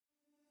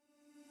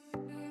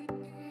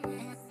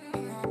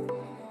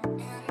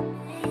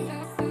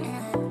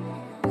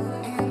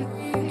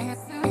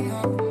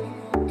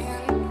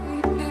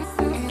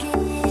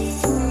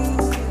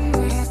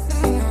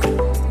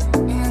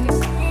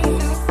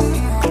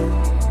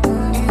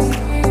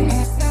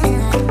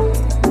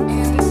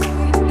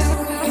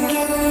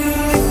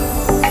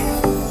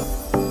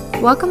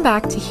Welcome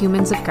back to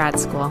Humans of Grad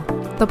School,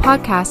 the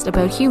podcast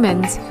about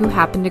humans who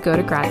happen to go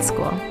to grad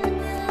school.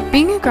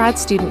 Being a grad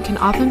student can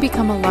often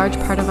become a large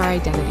part of our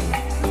identity,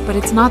 but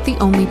it's not the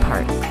only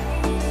part.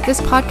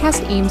 This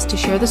podcast aims to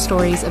share the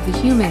stories of the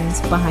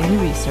humans behind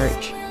the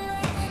research.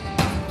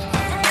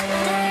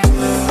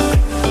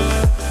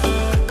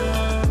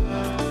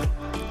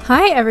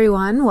 Hi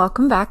everyone,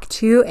 welcome back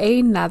to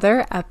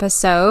another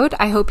episode.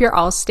 I hope you're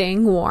all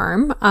staying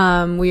warm.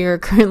 We are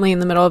currently in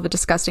the middle of a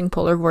disgusting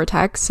polar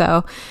vortex,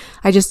 so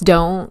I just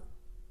don't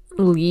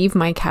leave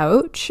my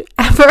couch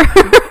ever.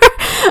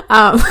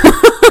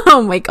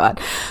 Oh my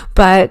god.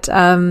 But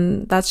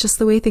that's just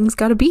the way things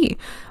gotta be.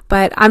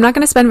 But I'm not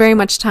going to spend very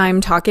much time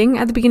talking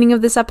at the beginning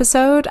of this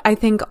episode. I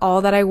think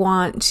all that I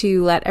want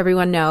to let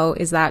everyone know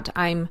is that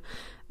I'm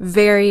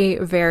very,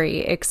 very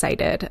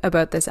excited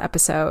about this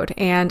episode.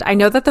 And I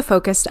know that the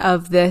focus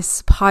of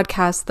this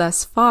podcast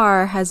thus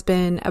far has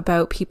been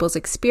about people's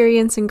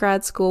experience in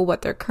grad school,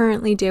 what they're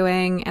currently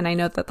doing. And I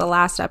know that the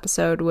last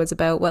episode was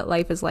about what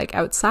life is like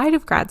outside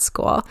of grad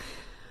school.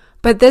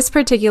 But this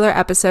particular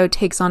episode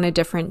takes on a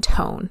different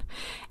tone.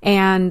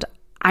 And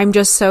I'm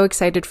just so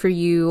excited for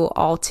you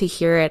all to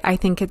hear it. I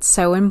think it's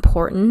so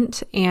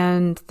important.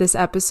 And this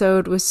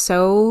episode was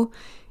so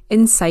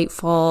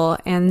insightful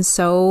and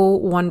so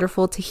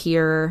wonderful to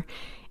hear.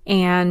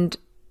 And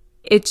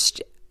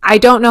I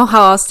don't know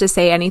how else to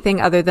say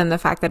anything other than the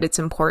fact that it's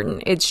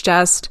important.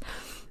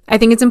 I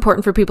think it's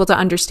important for people to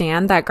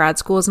understand that grad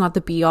school is not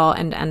the be all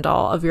and end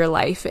all of your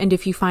life. And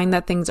if you find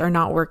that things are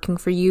not working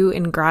for you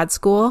in grad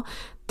school,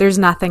 there's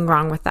nothing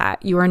wrong with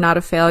that. You are not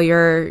a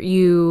failure.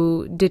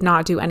 You did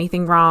not do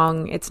anything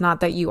wrong. It's not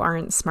that you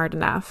aren't smart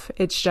enough.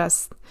 It's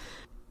just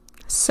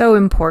so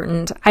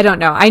important. I don't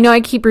know. I know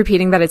I keep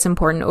repeating that it's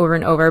important over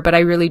and over, but I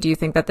really do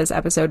think that this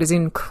episode is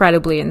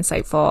incredibly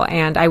insightful,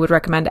 and I would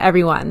recommend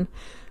everyone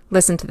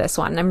listen to this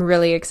one. I'm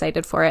really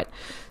excited for it.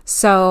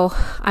 So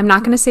I'm not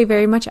going to say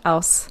very much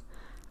else.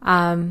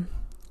 I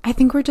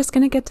think we're just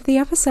going to get to the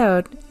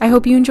episode. I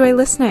hope you enjoy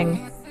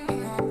listening.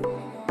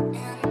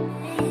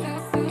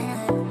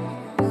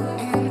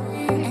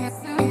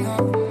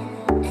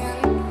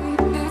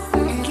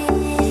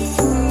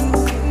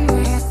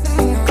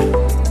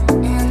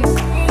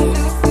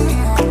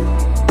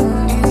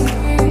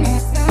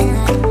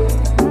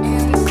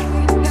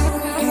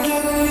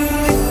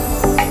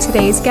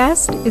 Today's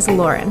guest is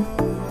Lauren,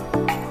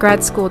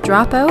 grad school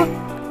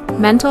dropout,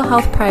 mental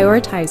health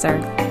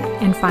prioritizer,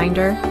 and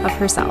finder of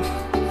herself.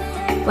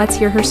 Let's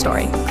hear her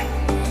story.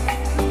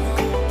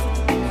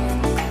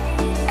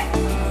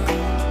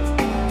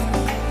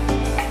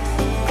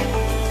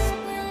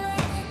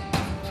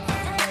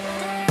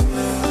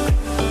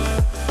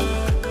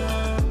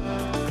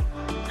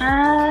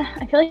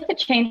 I feel like it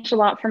changed a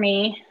lot for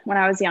me when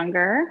I was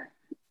younger.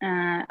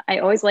 I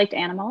always liked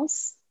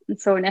animals. And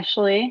so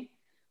initially,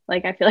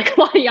 I feel like a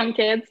lot of young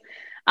kids,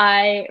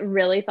 I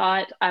really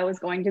thought I was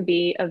going to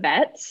be a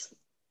vet.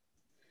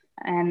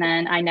 And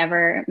then I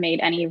never made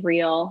any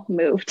real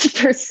move to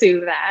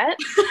pursue that.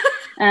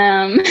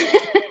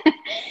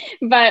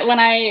 But when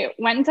I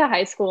went into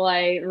high school,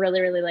 I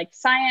really, really liked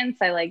science.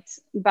 I liked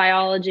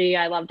biology.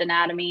 I loved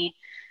anatomy.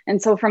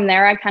 And so from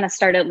there, I kind of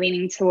started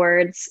leaning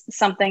towards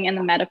something in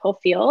the medical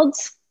field.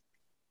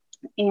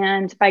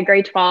 And by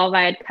grade 12,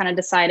 I had kind of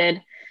decided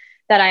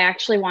that I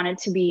actually wanted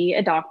to be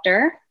a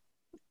doctor.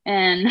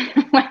 And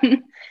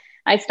when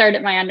I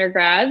started my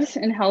undergrad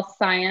in health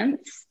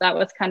science, that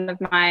was kind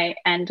of my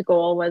end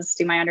goal, was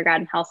do my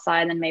undergrad in health sci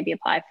and then maybe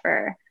apply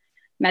for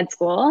med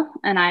school.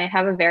 And I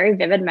have a very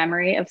vivid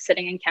memory of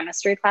sitting in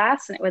chemistry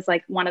class, and it was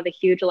like one of the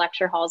huge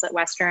lecture halls at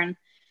Western.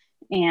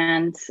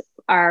 And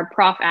our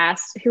prof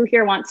asked, who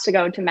here wants to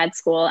go to med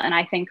school? And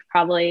I think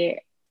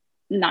probably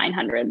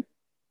 900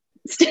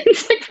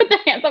 students put their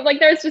hands up.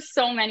 There's just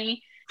so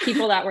many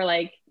people that were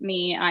like,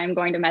 me, I'm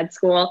going to med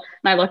school.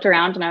 And I looked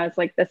around and I was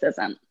like, this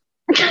isn't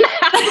gonna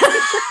happen.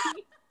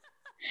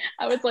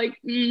 I was like,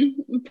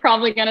 I'm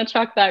probably gonna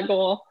chuck that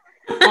goal.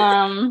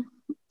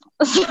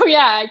 So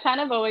yeah, I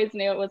kind of always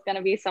knew it was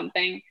gonna be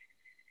something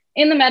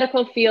in the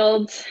medical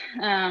field,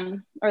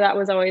 or that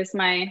was always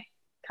my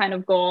kind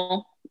of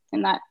goal,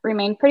 and that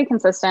remained pretty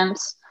consistent.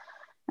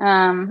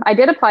 I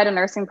did apply to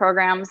nursing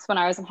programs when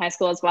I was in high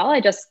school as well. I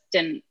just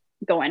didn't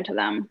go into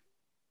them.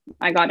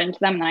 I got into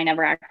them and I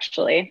never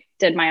actually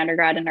did my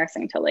undergrad in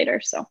nursing till later.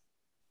 So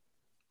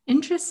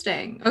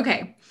interesting.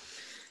 Okay.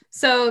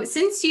 So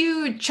since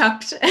you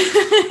chucked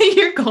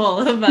your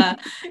goal of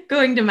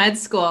going to med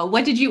school,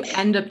 what did you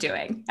end up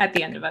doing at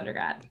the end of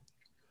undergrad?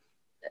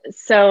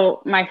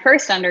 So my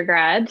first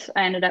undergrad,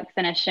 I ended up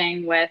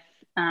finishing with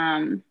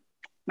my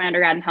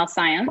undergrad in health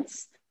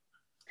science.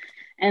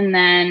 And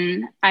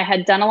then I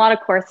had done a lot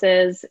of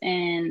courses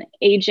in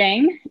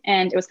aging,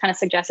 and it was kind of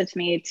suggested to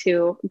me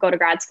to go to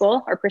grad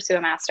school or pursue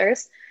a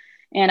master's.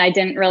 And I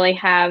didn't really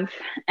have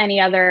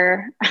any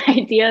other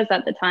ideas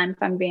at the time, if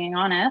I'm being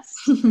honest.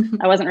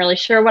 I wasn't really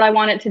sure what I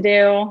wanted to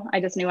do. I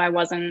just knew I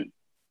wasn't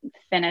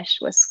finished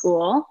with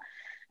school.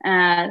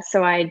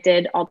 So I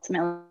did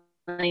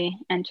ultimately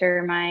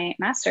enter my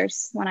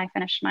master's when I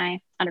finished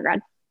my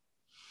undergrad.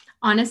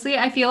 Honestly,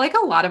 I feel like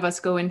a lot of us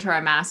go into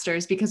our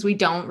masters because we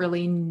don't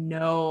really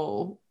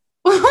know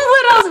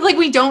what else. Like,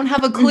 we don't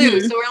have a clue.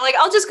 Mm-hmm. So we're like,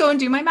 I'll just go and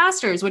do my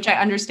masters, which I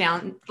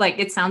understand. Like,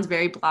 it sounds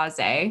very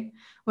blasé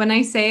when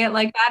I say it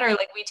like that, or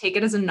like we take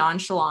it as a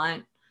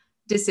nonchalant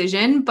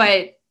decision.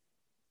 But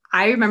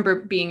I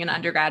remember being an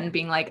undergrad and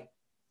being like,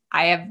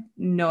 I have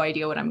no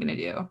idea what I'm going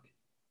to do,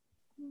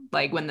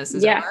 like when this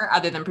is Yeah. over,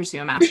 other than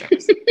pursue a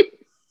master's.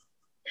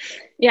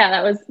 Yeah,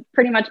 that was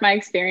pretty much my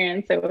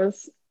experience.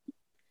 It's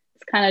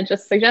kind of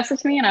just suggested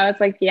to me, and I was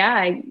like, yeah,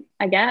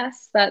 I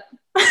guess that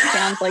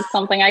sounds like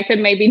something I could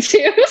maybe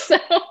do. So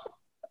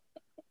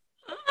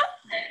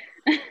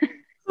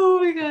Oh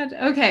my God.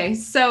 Okay.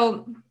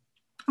 So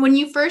when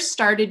you first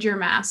started your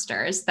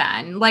master's,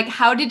 then, like,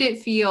 how did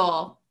it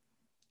feel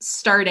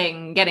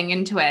starting, getting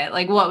into it?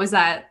 Like, what was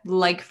that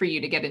like for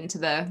you to get into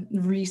the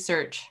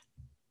research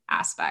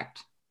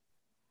aspect?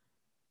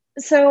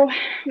 so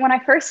when I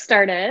first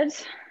started,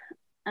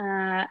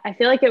 I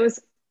feel like it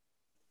was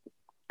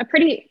a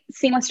pretty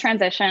seamless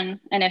transition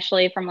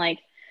initially from like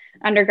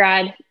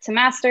undergrad to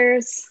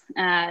masters.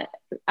 I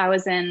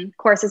was in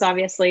courses,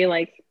 obviously,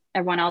 like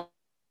everyone else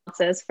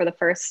is for the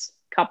first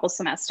couple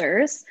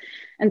semesters.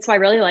 And so I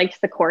really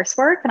liked the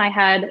coursework and I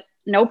had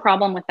no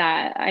problem with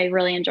that. I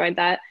really enjoyed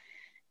that.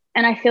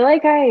 And I feel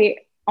like I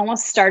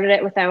almost started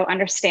it without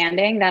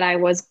understanding that I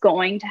was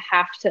going to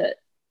have to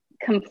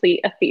complete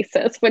a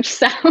thesis, which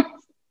sounds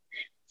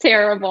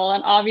terrible.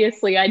 And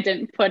obviously, I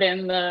didn't put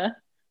in the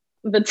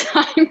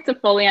time to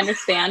fully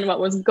understand what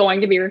was going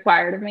to be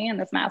required of me in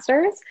this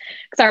master's.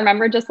 Because I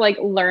remember just like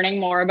learning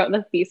more about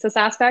the thesis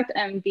aspect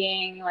and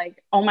being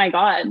like, oh my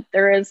God,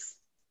 there is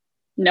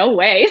no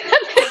way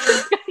that this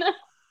is gonna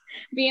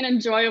be an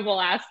enjoyable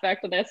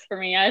aspect of this for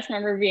me. I just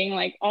remember being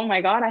like, oh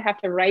my God, I have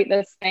to write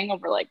this thing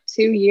over like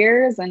 2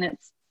 years and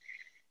it's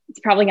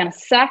probably going to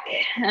suck.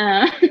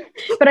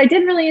 But I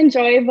did really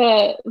enjoy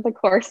the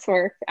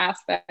coursework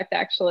aspect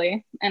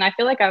actually. And I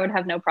feel like I would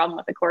have no problem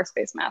with a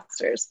course-based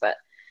master's, but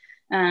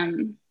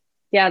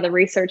yeah, the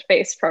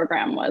research-based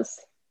program was,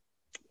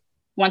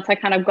 once I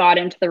kind of got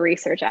into the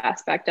research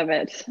aspect of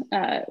it,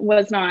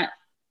 was not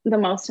the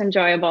most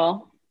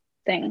enjoyable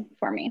thing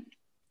for me.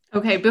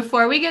 Okay,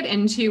 before we get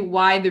into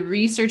why the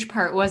research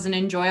part wasn't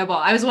enjoyable,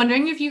 I was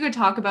wondering if you could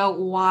talk about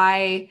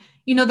why,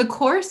 the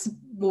course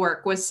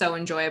work was so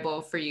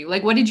enjoyable for you.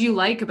 Like, what did you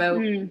like about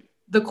Mm.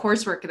 the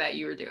coursework that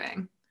you were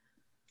doing?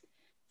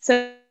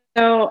 So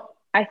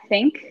I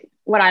think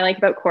what I like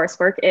about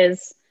coursework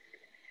is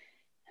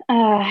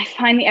I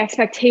find the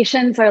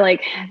expectations are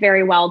like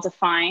very well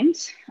defined.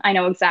 I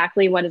know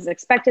exactly what is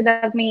expected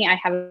of me. I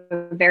have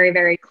a very,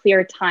 very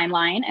clear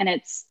timeline, and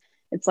it's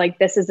like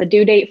this is a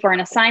due date for an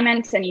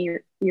assignment, and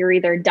you're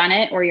either done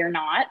it or you're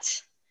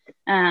not.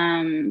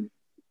 And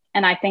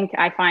I think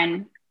I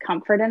find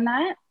comfort in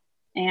that,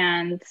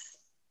 and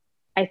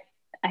I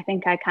I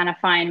think I kind of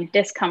find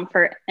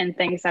discomfort in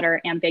things that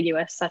are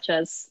ambiguous, such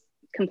as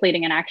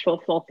completing an actual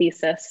full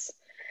thesis.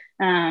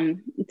 To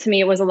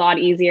me, it was a lot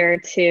easier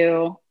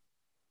to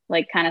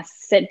like kind of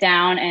sit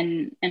down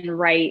and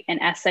write an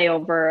essay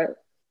over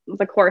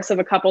the course of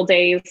a couple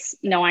days,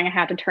 knowing I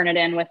had to turn it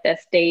in with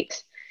this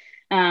date.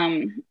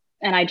 And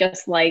I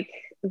just like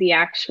the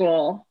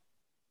actual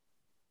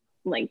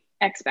like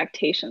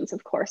expectations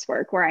of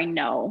coursework where I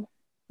know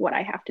what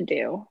I have to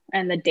do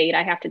and the date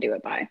I have to do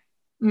it by,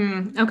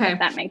 if Okay.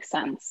 that makes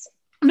sense.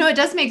 No, it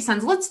does make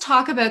sense. Let's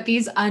talk about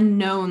these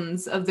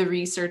unknowns of the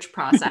research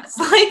process.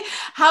 Like,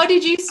 how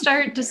did you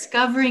start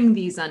discovering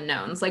these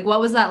unknowns? Like, what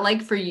was that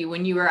like for you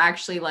when you were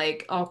actually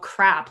like, oh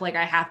crap, like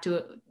I have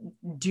to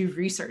do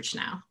research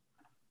now?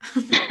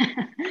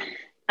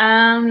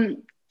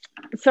 um,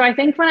 so I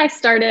think when I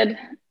started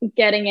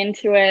getting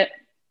into it,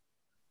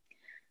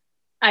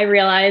 I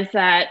realized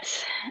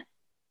that,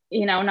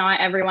 not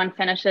everyone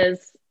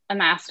finishes a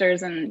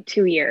master's in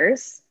 2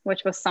 years,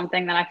 which was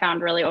something that I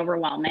found really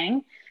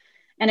overwhelming.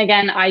 And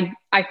again,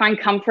 I find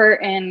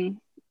comfort in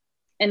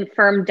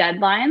firm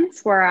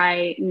deadlines where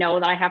I know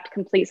that I have to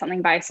complete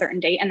something by a certain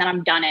date and then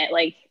I'm done it.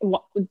 Like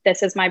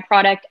this is my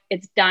product,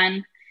 it's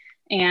done.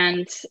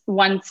 And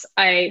once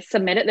I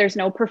submit it, there's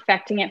no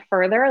perfecting it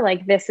further.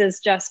 Like this is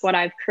just what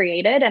I've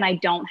created and I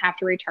don't have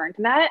to return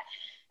to that.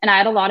 And I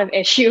had a lot of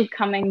issue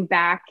coming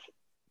back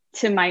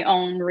to my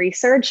own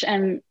research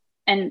and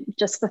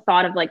just the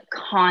thought of like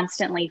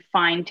constantly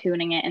fine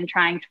tuning it and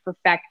trying to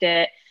perfect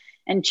it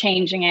and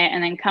changing it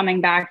and then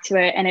coming back to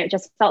it. And it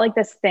just felt like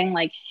this thing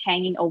like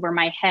hanging over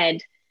my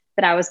head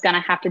that I was going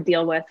to have to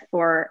deal with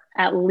for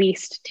at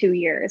least 2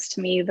 years.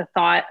 To me, the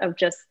thought of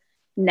just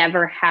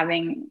never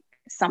having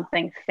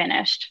something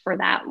finished for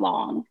that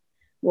long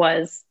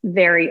was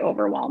very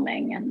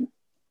overwhelming and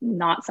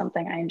not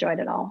something I enjoyed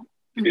at all.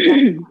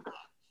 Okay.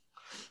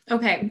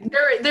 Okay.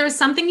 There was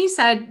something you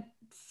said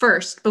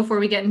first before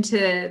we get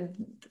into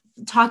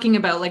talking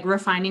about like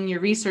refining your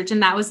research.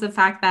 And that was the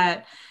fact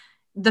that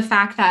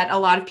a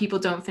lot of people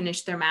don't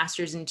finish their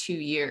masters in 2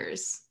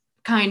 years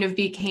kind of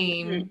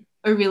became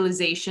a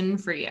realization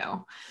for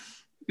you.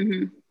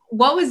 Mm-hmm.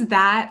 What was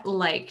that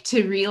like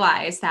to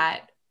realize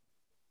that,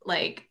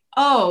 like,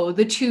 oh,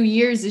 the 2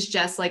 years is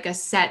just like a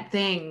set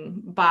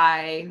thing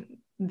by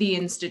the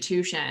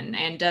institution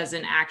and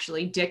doesn't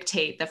actually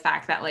dictate the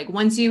fact that like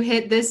once you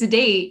hit this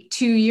date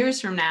 2 years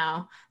from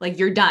now, like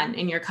you're done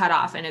and you're cut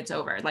off and it's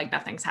over. Like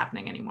nothing's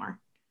happening anymore.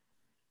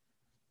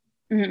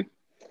 Mm-hmm.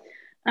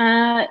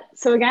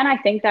 So again, I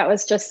think that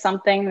was just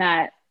something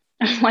that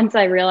once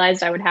I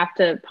realized I would have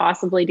to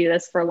possibly do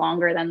this for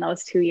longer than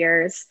those 2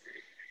 years,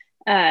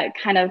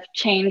 kind of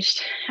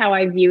changed how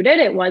I viewed it.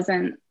 It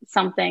wasn't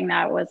something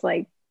that was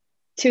like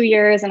 2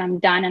 years and I'm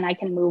done and I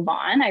can move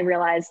on. I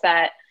realized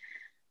that,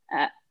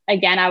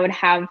 again, I would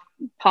have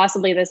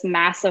possibly this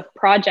massive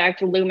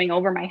project looming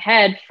over my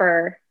head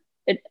for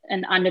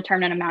an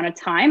undetermined amount of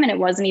time. And it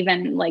wasn't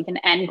even like an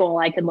end goal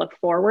I could look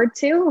forward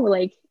to.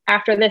 Like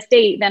after this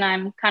date, then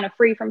I'm kind of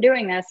free from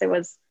doing this.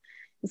 It's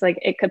like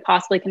it could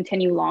possibly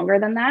continue longer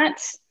than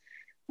that.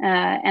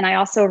 And I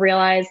also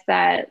realized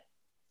that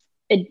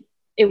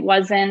it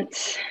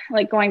wasn't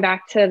like, going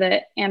back to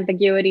the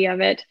ambiguity of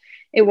it,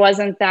 it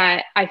wasn't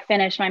that I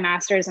finished my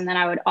master's and then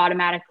I would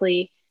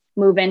automatically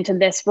move into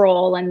this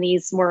role and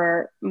these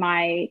were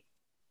my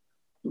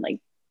like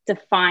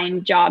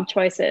defined job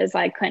choices.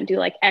 I couldn't do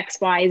like X,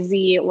 Y,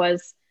 Z. It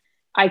was,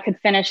 I could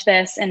finish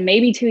this in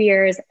maybe 2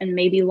 years and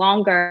maybe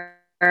longer.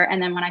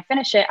 And then when I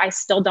finish it, I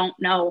still don't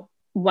know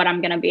what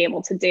I'm going to be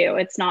able to do.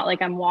 It's not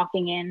like I'm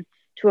walking in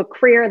to a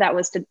career that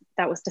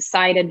was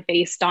decided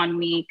based on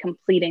me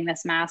completing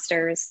this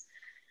master's.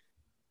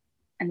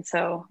 And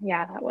so,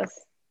 yeah, that was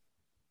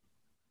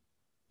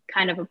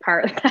kind of a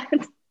part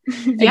that,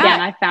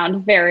 again, I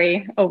found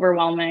very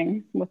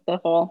overwhelming with the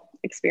whole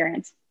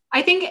experience.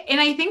 I think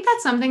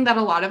that's something that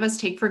a lot of us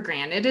take for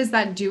granted, is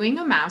that doing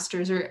a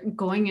master's or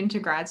going into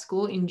grad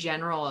school in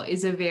general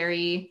is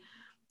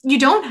you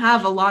don't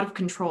have a lot of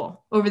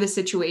control over the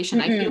situation.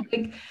 Mm-hmm. I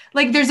feel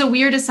like there's a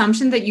weird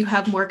assumption that you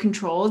have more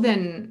control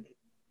than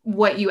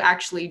what you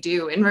actually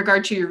do in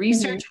regard to your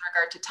research, mm-hmm. in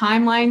regard to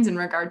timelines, in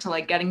regard to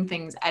like getting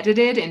things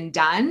edited and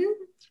done.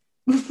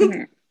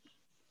 Mm-hmm.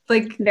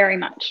 Like very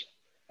much.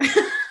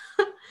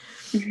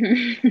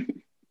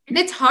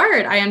 It's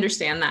hard. I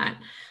understand that.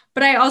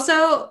 But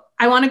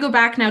I want to go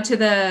back now to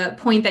the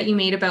point that you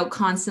made about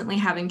constantly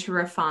having to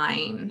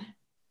refine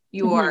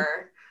your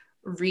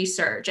mm-hmm.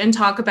 research and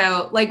talk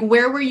about like,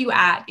 where were you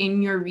at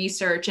in your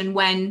research and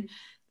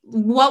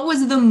what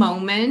was the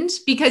moment?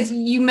 Because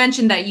you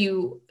mentioned that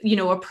you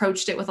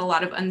approached it with a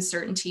lot of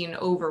uncertainty and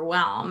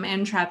overwhelm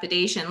and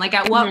trepidation. Like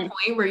at what mm-hmm.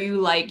 point were you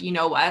like, you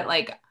know what,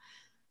 like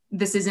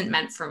this isn't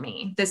meant for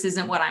me. This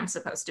isn't what I'm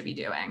supposed to be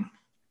doing.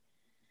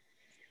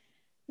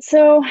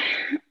 So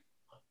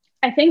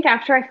I think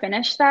after I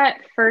finished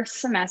that first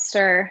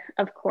semester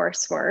of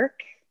coursework,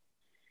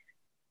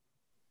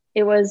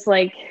 it was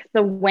like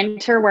the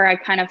winter where I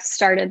kind of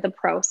started the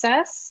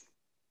process.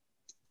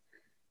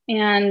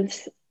 And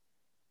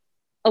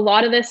a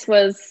lot of this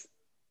was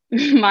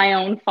my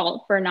own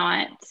fault for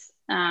not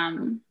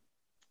asking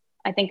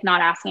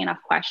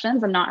enough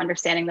questions and not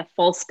understanding the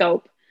full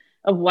scope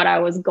of what I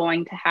was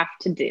going to have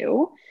to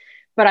do.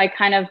 But I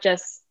kind of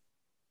just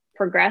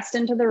progressed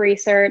into the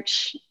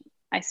research.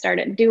 I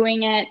started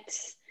doing it.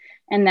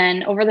 And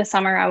then over the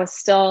summer, I was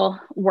still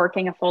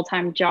working a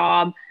full-time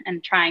job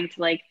and trying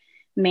to like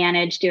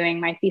manage doing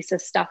my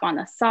thesis stuff on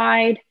the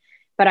side.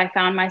 But I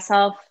found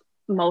myself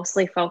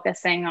mostly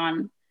focusing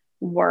on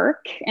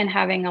work and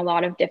having a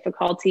lot of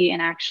difficulty in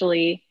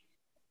actually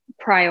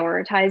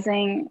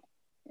prioritizing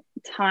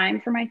time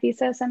for my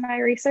thesis and my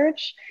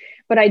research.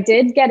 But I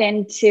did get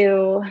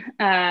into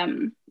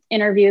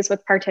interviews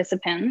with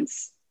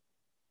participants.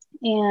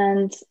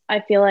 And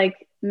I feel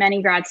like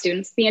many grad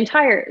students, the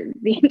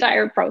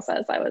entire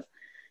process, I was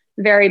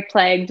very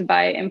plagued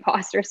by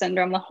imposter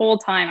syndrome. The whole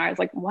time I was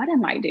like, what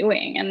am I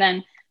doing? And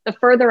then the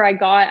further I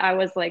got, I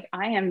was like,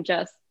 I am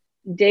just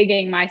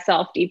digging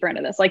myself deeper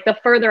into this. Like the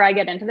further I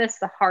get into this,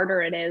 the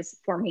harder it is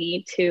for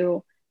me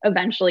to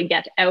eventually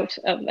get out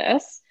of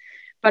this.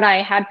 But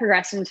I had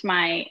progressed into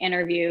my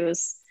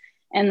interviews.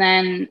 And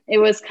then it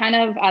was kind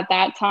of at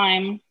that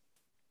time,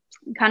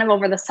 kind of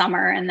over the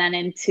summer and then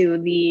into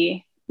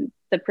the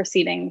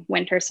preceding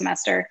winter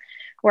semester,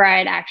 where I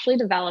had actually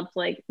developed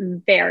like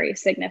very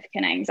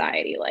significant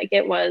anxiety. Like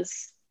it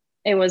was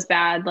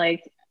bad.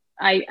 Like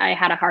I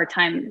had a hard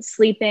time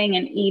sleeping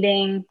and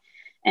eating,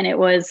 and it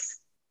was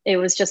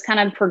just kind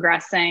of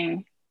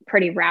progressing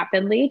pretty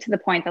rapidly to the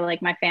point that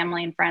like my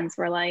family and friends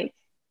were like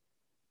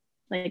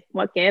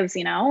what gives,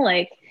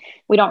 like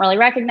we don't really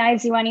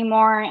recognize you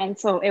anymore. And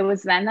so it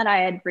was then that I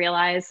had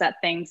realized that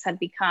things had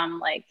become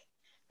like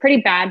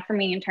pretty bad for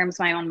me in terms of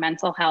my own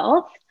mental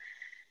health.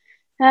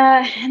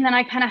 And then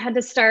I kind of had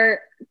to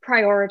start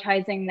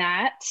prioritizing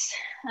that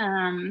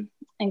and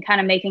kind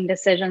of making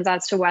decisions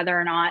as to whether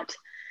or not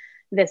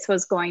this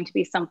was going to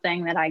be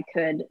something that I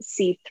could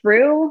see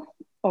through,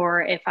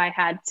 or if I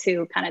had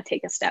to kind of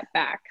take a step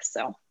back.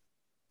 So,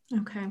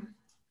 okay.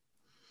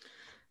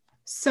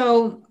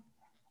 So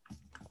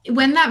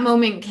when that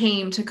moment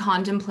came to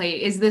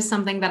contemplate, is this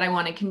something that I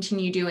want to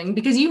continue doing?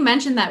 Because you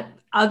mentioned that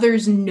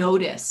others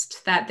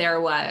noticed that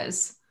there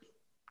was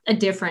a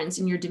difference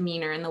in your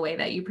demeanor and the way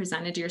that you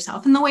presented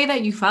yourself and the way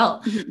that you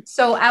felt. Mm-hmm.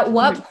 So at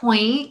what Mm-hmm.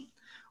 point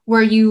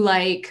were you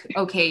like,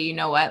 okay, you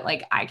know what?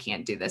 Like, I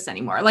can't do this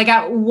anymore. Like,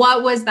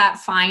 what was that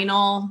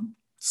final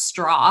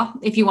straw,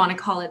 if you want to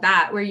call it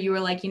that, where you were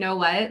like, you know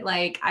what?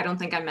 Like, I don't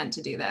think I'm meant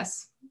to do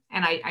this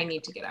and I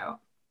need to get out.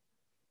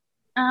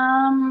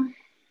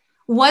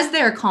 Was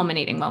there a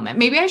culminating moment?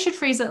 Maybe I should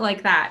phrase it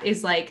like that,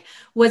 is like,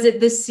 was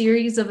it this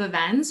series of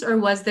events, or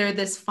was there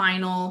this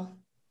final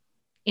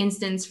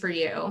instance for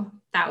you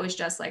that was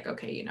just like,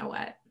 okay, you know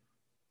what?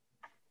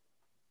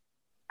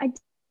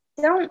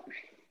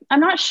 I'm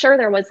not sure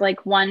there was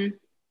like one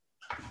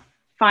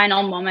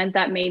final moment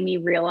that made me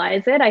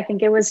realize it. I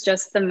think it was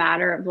just the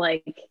matter of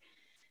like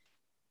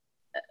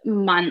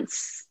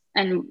months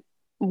and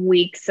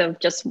weeks of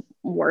just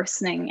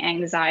worsening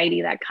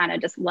anxiety that kind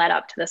of just led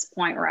up to this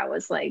point where I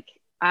was like,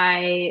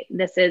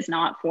 this is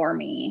not for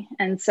me.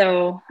 And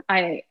so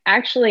I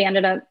actually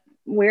ended up,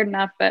 weird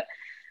enough, but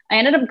I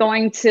ended up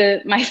going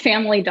to my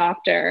family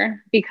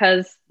doctor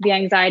because the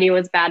anxiety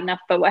was bad enough.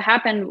 But what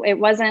happened, it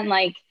wasn't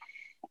like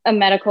a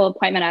medical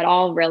appointment at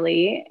all,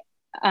 really.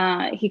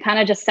 He kind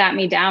of just sat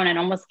me down and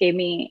almost gave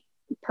me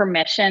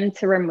permission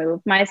to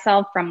remove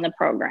myself from the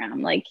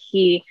program. Like,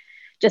 he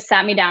just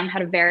sat me down,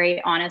 had a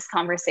very honest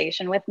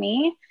conversation with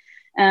me,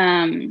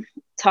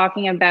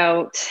 talking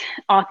about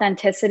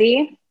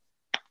authenticity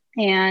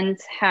and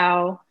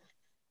how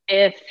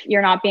if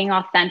you're not being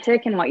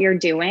authentic in what you're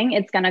doing,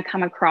 it's going to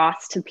come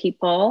across to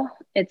people.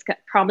 It's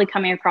probably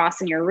coming across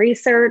in your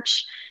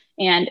research,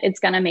 and it's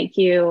going to make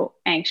you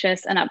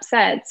anxious and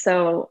upset.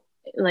 So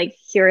like,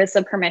 here is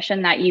the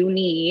permission that you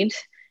need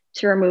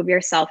to remove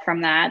yourself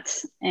from that.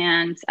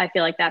 And I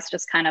feel like that's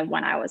just kind of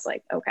when I was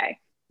like, okay,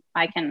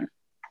 I can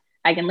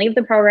leave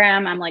the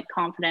program. I'm like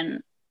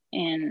confident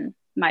in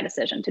my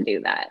decision to do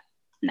that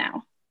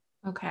now.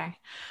 Okay.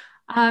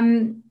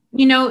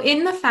 You know,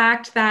 in the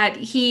fact that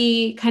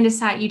he kind of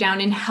sat you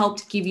down and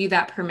helped give you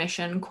that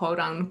permission,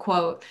 quote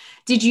unquote,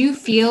 did you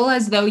feel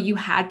as though you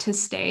had to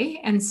stay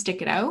and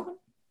stick it out?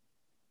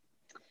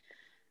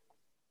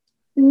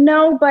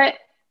 No, but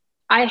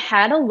I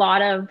had a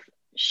lot of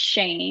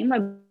shame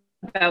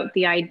about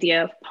the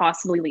idea of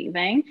possibly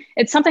leaving.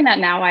 It's something that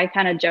now I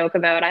kind of joke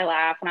about. I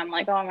laugh and I'm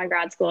like, oh, my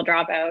grad school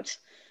dropout.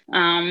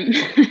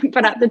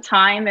 But at the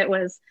time it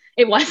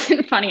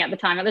wasn't funny at the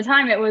time. At the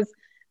time it was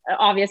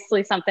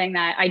obviously something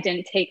that I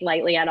didn't take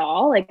lightly at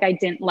all. Like, I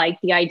didn't like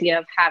the idea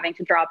of having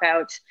to drop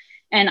out.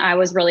 And I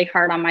was really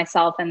hard on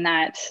myself in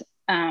that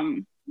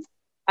I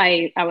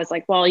was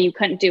like, well, you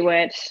couldn't do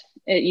it.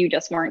 You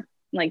just weren't,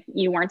 like,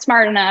 you weren't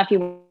smart enough.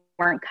 You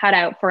weren't cut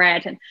out for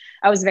it. And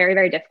I was very,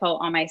 very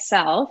difficult on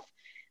myself.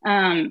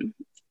 And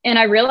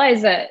I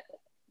realized that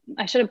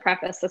I should have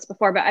prefaced this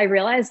before, but I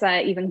realized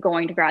that even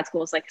going to grad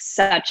school is like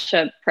such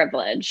a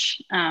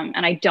privilege.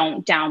 And I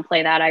don't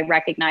downplay that. I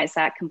recognize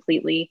that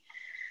completely.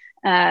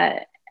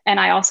 And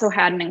I also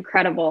had an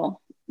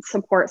incredible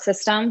support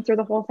system through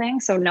the whole thing.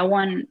 So no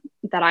one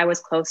that I was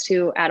close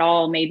to at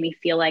all made me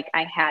feel like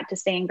I had to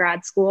stay in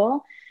grad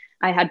school.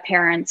 I had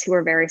parents who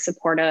were very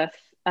supportive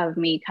of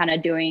me kind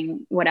of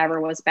doing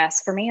whatever was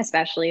best for me,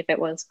 especially if it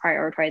was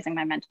prioritizing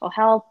my mental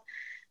health.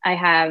 I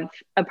have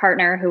a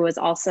partner who was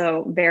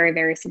also very,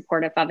 very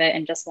supportive of it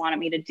and just wanted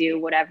me to do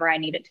whatever I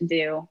needed to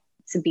do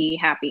to be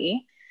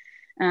happy.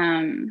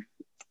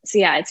 So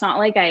yeah, it's not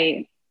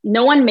like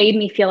no one made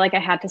me feel like I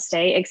had to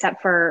stay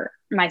except for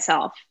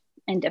myself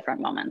in different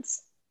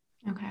moments.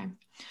 Okay.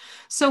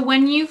 So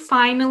when you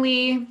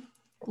finally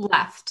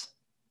left,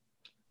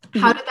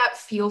 how did that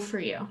feel for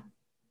you?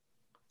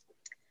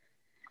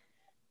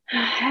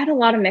 I had a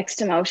lot of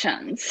mixed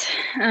emotions.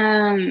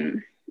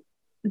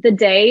 The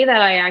day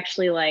that I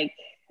actually like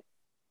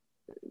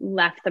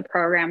left the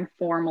program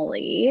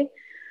formally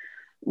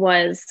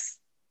was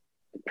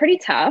pretty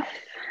tough.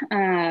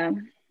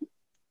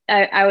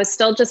 I was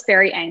still just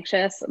very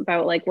anxious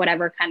about like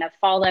whatever kind of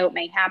fallout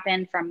may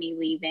happen from me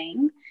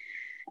leaving.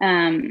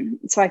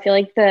 So I feel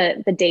like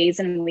the days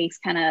and weeks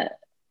kind of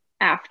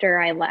after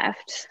I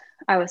left,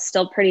 I was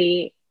still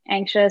pretty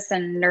anxious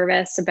and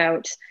nervous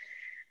about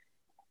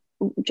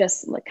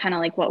just like kind of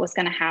like what was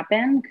going to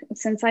happen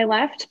since I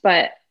left.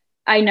 But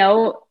I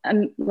know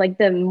like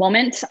the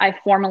moment I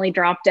formally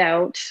dropped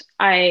out,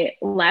 I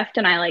left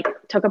and I like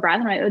took a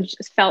breath and it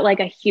just felt like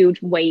a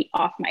huge weight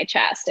off my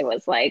chest. It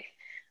was like,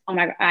 oh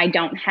my God, I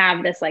don't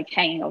have this like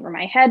hanging over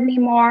my head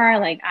anymore.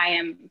 Like, I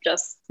am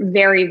just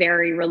very,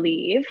 very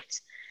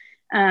relieved.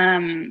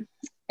 And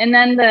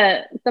then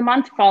the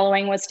month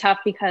following was tough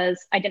because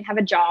I didn't have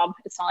a job.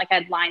 It's not like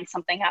I'd lined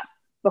something up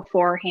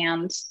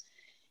beforehand.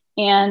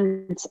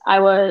 And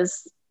I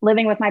was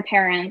living with my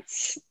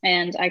parents,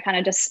 and I kind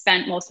of just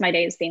spent most of my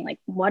days being like,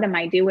 what am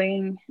I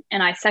doing?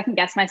 And I second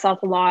guessed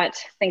myself a lot,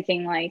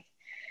 thinking like,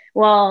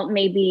 well,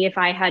 maybe if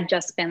I had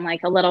just been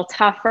like a little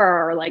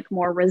tougher or like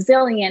more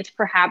resilient,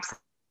 perhaps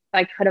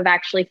I could have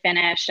actually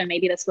finished, and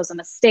maybe this was a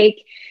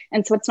mistake.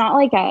 And so it's not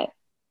like at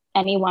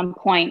any one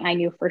point I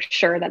knew for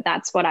sure that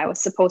that's what I was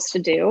supposed to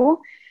do.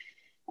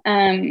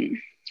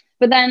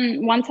 But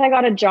then once I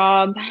got a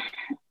job,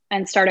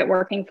 and started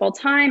working full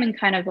time and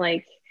kind of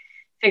like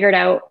figured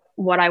out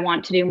what I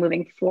want to do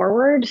moving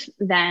forward,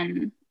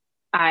 then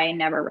I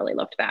never really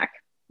looked back.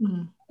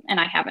 Mm. And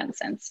I haven't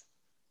since.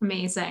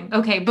 Amazing.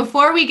 Okay.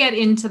 Before we get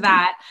into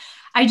that,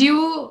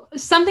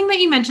 something that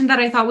you mentioned that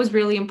I thought was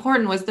really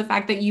important was the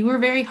fact that you were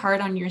very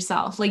hard on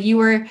yourself. Like you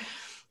were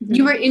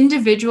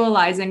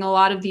individualizing a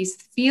lot of these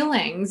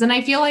feelings. And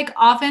I feel like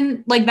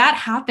often like that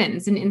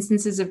happens in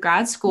instances of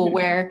grad school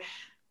where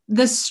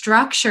the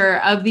structure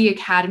of the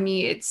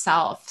academy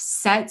itself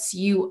sets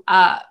you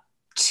up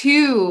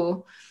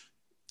to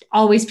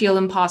always feel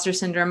imposter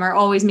syndrome, or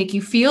always make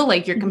you feel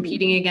like you're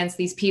competing against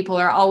these people,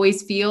 or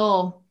always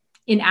feel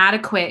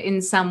inadequate in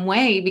some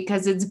way,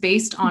 because it's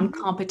based on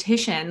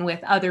competition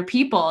with other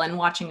people and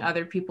watching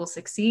other people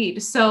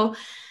succeed. So,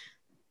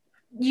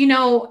 you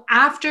know,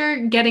 after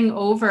getting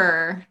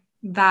over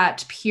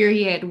that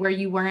period where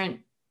you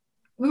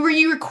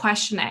were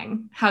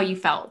questioning how you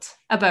felt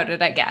about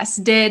it, I guess,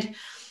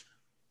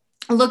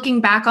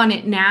 looking back on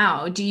it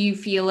now, do you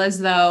feel as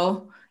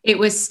though it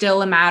was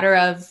still a matter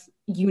of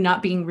you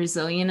not being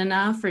resilient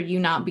enough, or you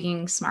not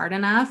being smart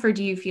enough? Or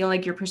do you feel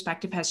like your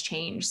perspective has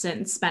changed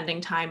since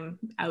spending time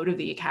out of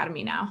the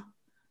academy now?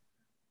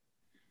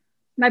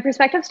 My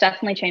perspective's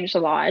definitely changed a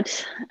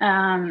lot.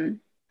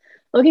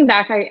 Looking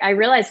back, I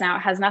realize now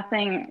it has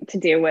nothing to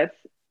do with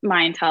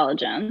my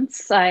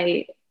intelligence.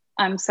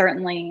 I'm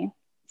certainly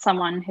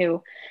someone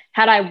who,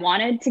 had I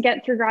wanted to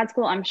get through grad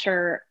school, I'm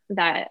sure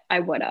that I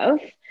would have.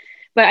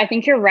 But I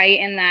think you're right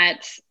in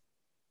that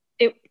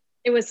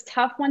it was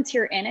tough once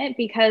you're in it,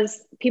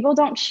 because people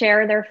don't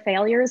share their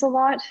failures a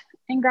lot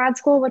in grad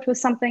school, which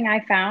was something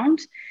I found.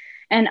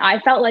 And I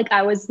felt like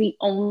I was the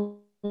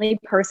only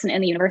person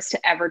in the universe to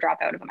ever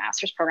drop out of a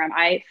master's program.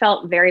 I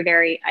felt very,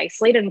 very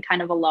isolated and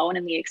kind of alone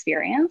in the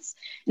experience.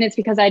 And it's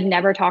because I'd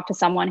never talked to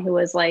someone who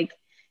was like,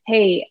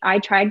 hey, I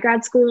tried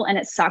grad school and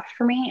it sucked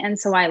for me, and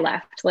so I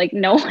left. Like,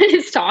 no one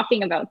is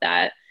talking about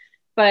that.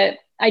 But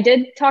I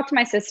did talk to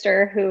my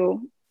sister,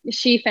 who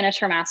she finished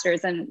her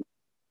master's, and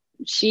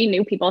she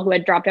knew people who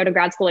had dropped out of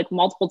grad school like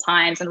multiple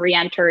times and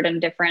re-entered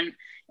in different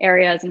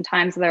areas and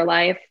times of their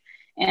life.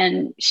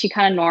 And she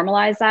kind of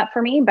normalized that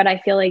for me. But I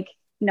feel like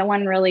no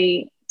one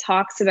really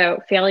talks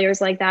about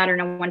failures like that, or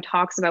no one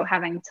talks about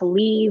having to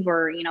leave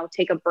or, you know,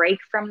 take a break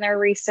from their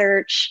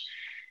research.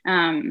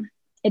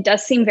 It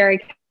does seem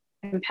very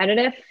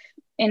competitive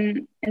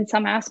in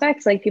some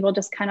aspects. Like people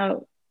just kind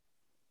of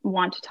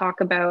want to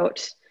talk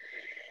about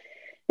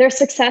their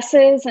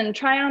successes and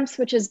triumphs,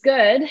 which is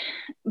good,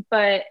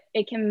 but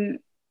it can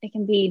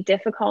be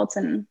difficult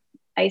and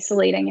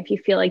isolating if you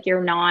feel like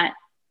you're not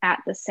at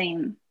the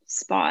same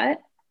spot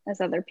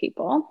as other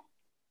people.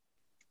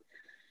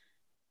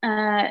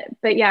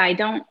 But yeah, I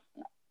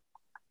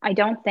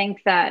don't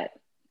think that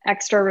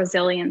extra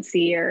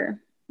resiliency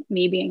or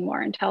me being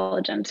more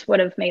intelligent would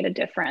have made a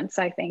difference.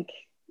 I think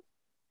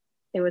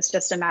it was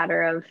just a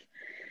matter of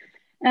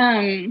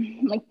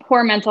like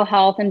poor mental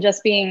health and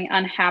just being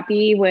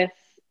unhappy with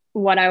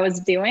what I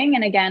was doing.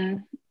 And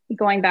again,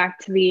 going back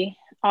to the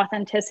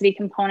authenticity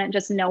component,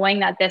 just knowing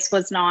that this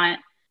was not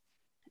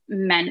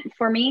meant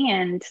for me,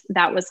 and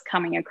that was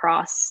coming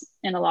across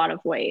in a lot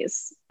of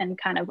ways, and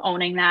kind of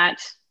owning that,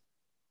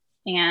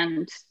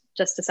 and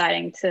just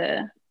deciding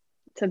to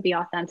be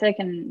authentic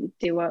and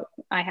do what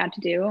I had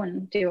to do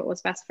and do what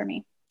was best for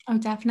me. Oh,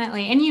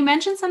 definitely. And you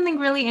mentioned something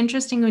really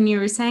interesting when you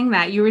were saying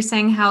that. You were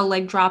saying how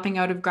like dropping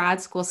out of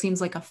grad school seems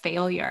like a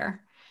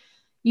failure.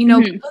 You know,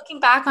 looking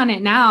back on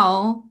it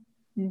now,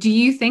 do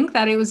you think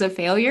that it was a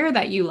failure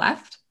that you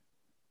left?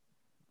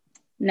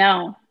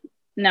 No,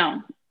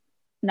 not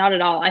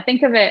at all. I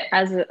think of it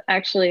as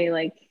actually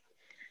like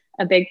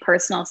a big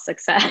personal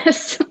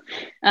success.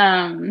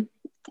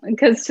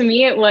 Because to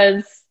me, it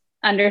was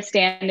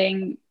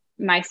understanding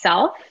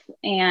myself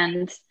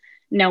and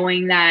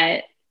knowing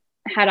that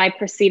had I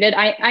proceeded,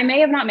 I may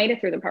have not made it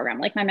through the program.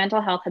 Like my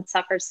mental health had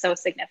suffered so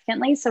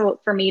significantly. So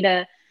for me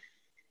to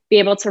be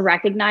able to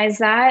recognize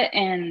that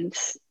and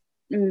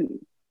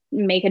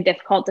make a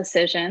difficult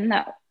decision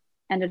that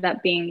ended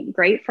up being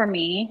great for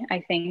me,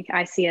 I think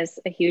I see as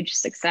a huge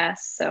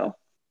success. So.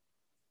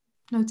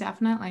 No,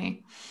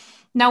 definitely.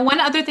 Now, one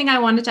other thing I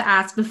wanted to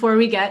ask before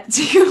we get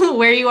to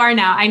where you are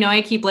now, I know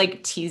I keep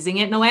like teasing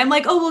it in a way. I'm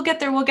like, oh, we'll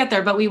get there,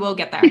 but we will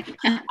get there.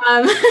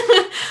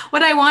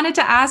 What I wanted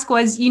to ask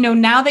was, you know,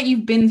 now that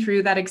you've been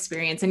through that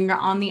experience and you're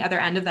on the other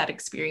end of that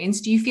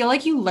experience, do you feel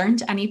like you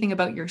learned anything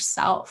about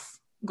yourself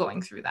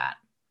going through that?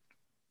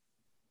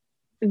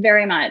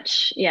 Very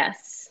much,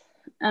 yes.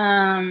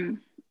 I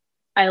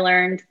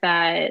learned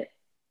that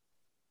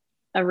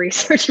a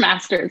research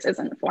master's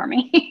isn't for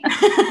me.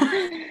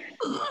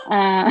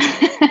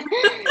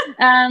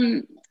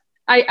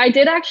 I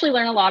did actually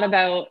learn a lot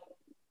about,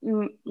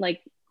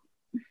 like,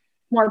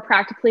 more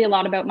practically, a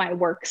lot about my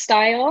work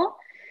style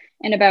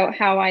and about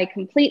how I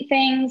complete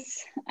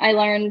things. I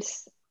learned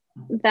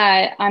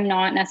that I'm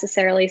not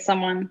necessarily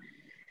someone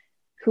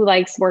who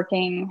likes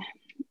working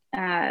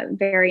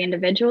very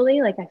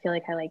individually. Like, I feel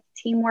like I like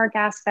teamwork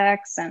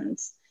aspects, and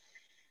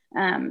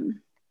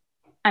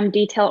I'm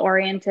detail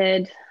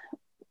oriented.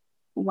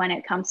 when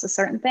it comes to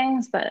certain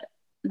things, but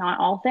not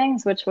all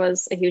things, which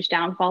was a huge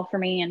downfall for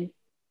me in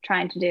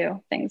trying to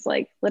do things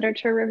like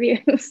literature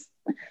reviews.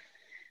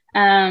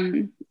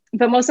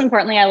 But most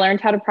importantly, I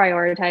learned how to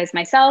prioritize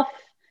myself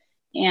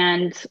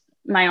and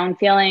my own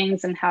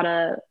feelings, and how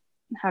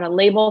to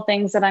label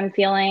things that I'm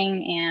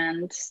feeling,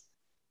 and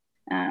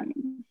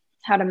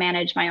how to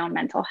manage my own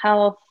mental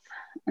health.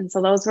 And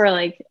so those were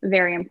like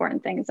very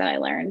important things that I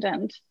learned.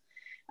 And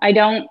I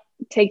don't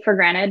take for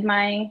granted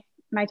my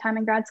time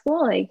in grad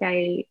school. Like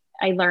I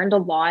learned a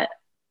lot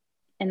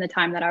in the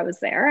time that I was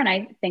there. And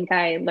I think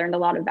I learned a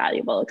lot of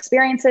valuable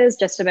experiences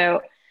just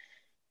about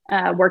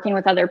working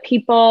with other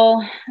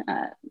people,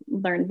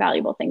 learned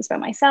valuable things about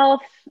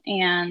myself.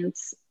 And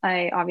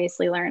I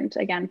obviously learned,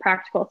 again,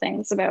 practical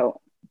things about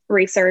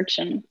research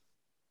and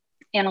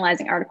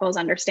analyzing articles,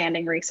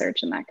 understanding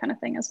research and that kind of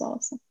thing as well.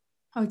 So.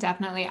 Oh,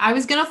 definitely. I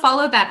was going to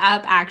follow that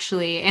up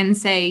actually and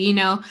say,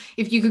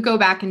 if you could go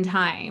back in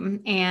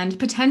time and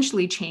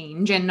potentially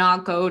change and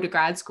not go to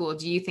grad school,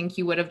 do you think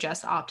you would have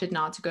just opted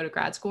not to go to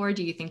grad school, or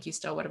do you think you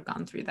still would have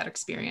gone through that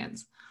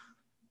experience?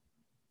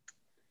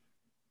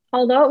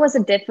 Although it was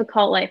a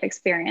difficult life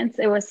experience,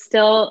 it was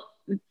still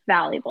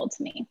valuable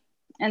to me.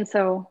 And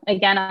so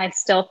again, I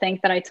still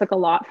think that I took a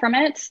lot from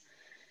it,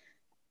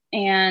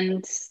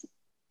 and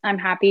I'm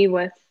happy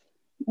with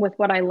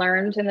what I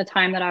learned in the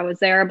time that I was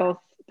there, both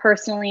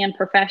personally and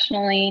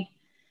professionally.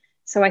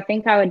 So I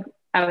think I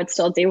would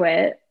still do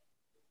it.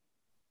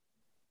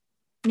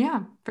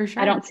 Yeah, for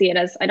sure. I don't see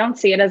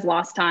it as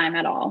lost time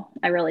at all.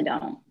 I really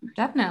don't.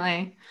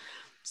 Definitely.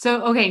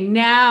 So, okay,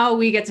 now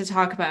we get to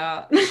talk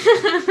about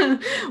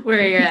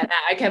where you're at now.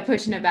 I kept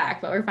pushing it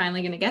back, but we're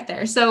finally going to get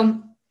there.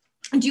 So,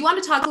 do you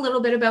want to talk a little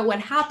bit about what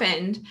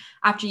happened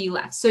after you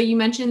left? So you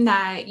mentioned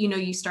that,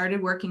 you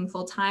started working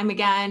full time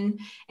again,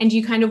 and do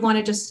you kind of want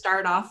to just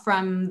start off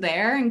from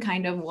there and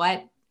kind of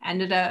what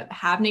ended up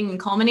happening and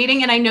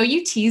culminating? And I know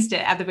you teased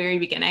it at the very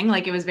beginning,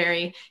 like it was a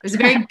very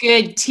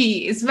good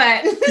tease,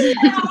 but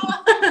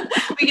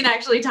we can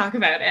actually talk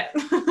about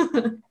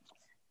it.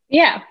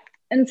 Yeah.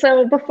 And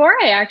so before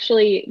I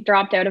actually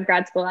dropped out of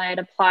grad school, I had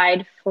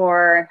applied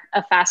for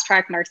a fast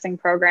track nursing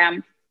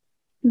program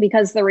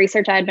because the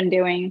research I had been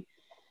doing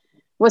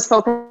was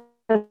focused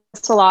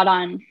a lot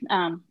on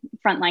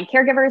frontline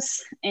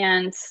caregivers.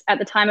 And at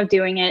the time of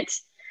doing it,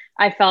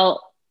 I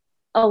felt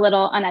a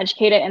little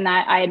uneducated in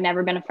that I had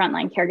never been a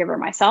frontline caregiver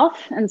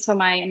myself. And so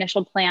my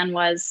initial plan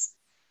was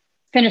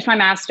finish my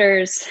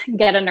master's,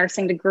 get a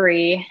nursing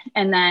degree,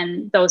 and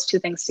then those two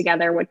things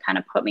together would kind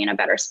of put me in a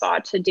better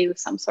spot to do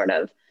some sort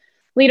of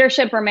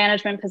leadership or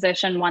management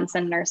position once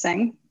in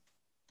nursing.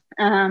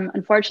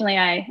 Unfortunately,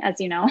 as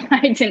you know,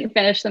 I didn't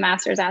finish the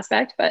master's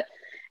aspect, but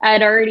I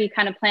had already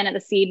kind of planted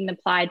the seed and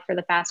applied for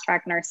the fast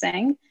track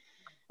nursing.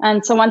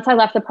 And so once I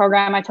left the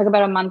program, I took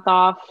about a month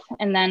off,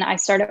 and then I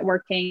started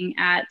working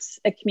at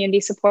a community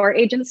support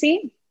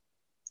agency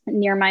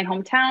near my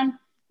hometown.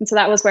 And so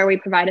that was where we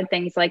provided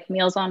things like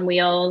Meals on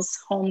Wheels,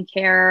 home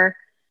care,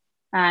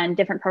 and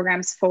different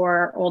programs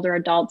for older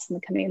adults in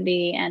the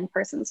community and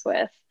persons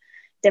with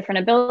different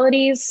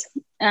abilities.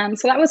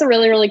 So that was a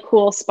really, really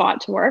cool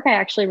spot to work. I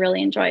actually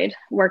really enjoyed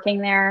working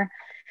there.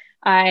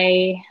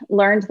 I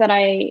learned that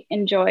I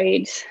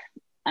enjoyed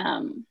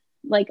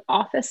like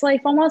office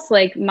life, almost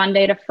like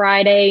Monday to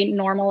Friday,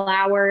 normal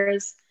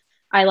hours.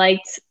 I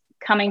liked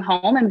coming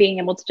home and being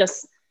able to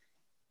just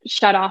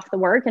shut off the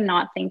work and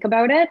not think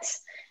about it.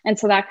 And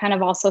so that kind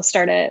of also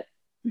started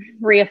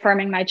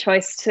reaffirming my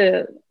choice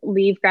to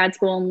leave grad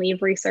school and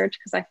leave research,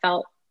 because I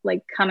felt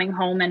like coming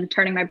home and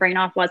turning my brain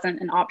off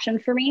wasn't an option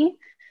for me.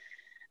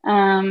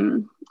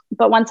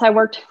 But once I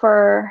worked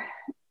for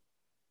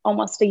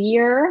almost a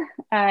year,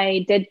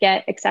 I did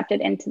get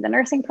accepted into the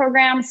nursing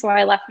program. So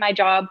I left my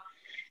job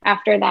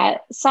after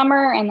that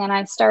summer, and then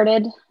I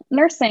started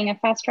nursing, a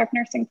fast track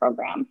nursing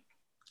program.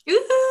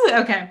 Ooh,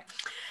 okay.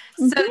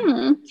 So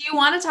do you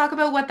want to talk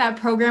about what that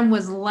program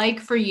was like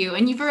for you?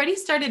 And you've already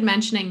started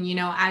mentioning,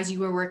 as you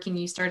were working,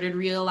 you started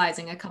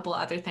realizing a couple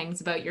other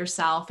things about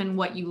yourself and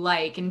what you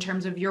like in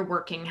terms of your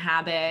working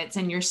habits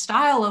and your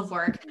style of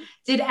work.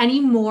 Did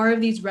any more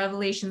of these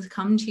revelations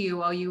come to you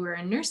while you were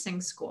in nursing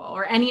school,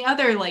 or any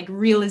other like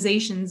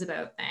realizations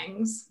about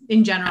things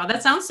in general?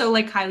 That sounds so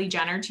like Kylie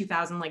Jenner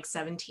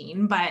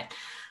 2017, but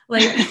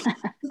like,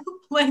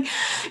 like,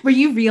 were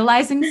you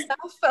realizing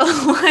stuff?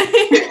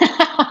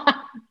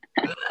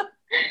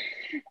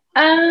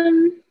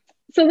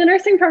 So the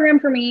nursing program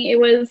for me, it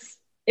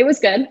was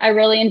good. I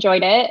really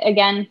enjoyed it.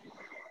 Again,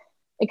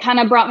 it kind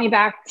of brought me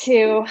back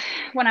to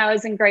when I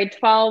was in grade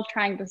 12,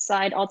 trying to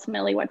decide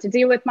ultimately what to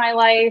do with my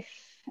life.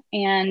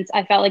 And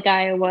I felt like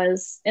I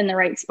was in the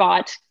right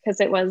spot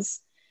because it was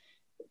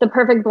the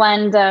perfect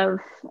blend of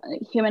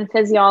human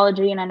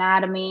physiology and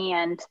anatomy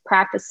and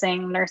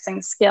practicing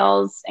nursing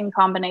skills in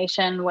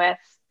combination with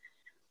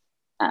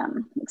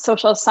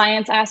social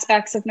science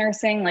aspects of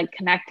nursing, like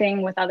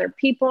connecting with other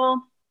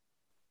people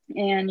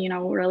and,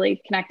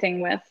 really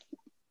connecting with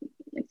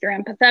your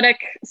empathetic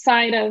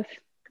side of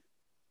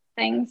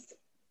things.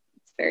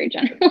 It's very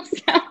general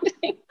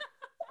sounding.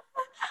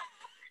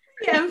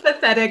 The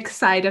empathetic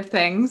side of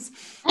things.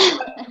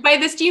 By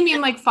this, do you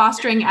mean like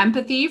fostering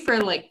empathy for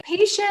like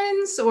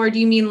patients, or do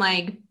you mean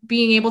like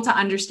being able to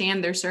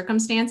understand their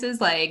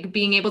circumstances, like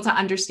being able to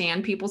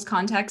understand people's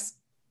context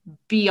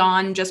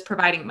beyond just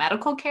providing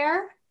medical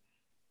care?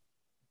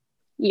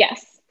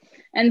 Yes.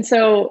 And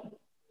so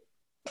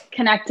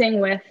connecting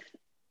with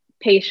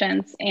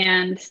patients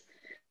and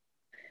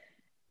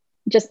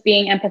just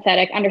being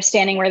empathetic,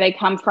 understanding where they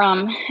come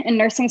from. In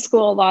nursing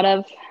school, a lot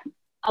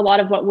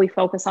of what we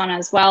focus on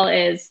as well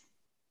is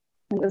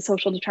the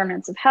social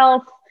determinants of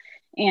health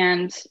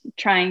and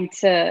trying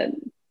to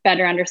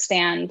better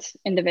understand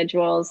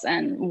individuals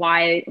and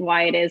why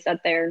it is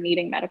that they're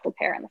needing medical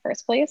care in the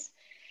first place,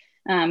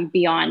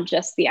 beyond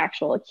just the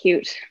actual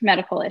acute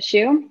medical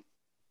issue.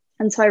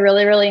 And so I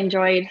really, really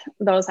enjoyed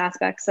those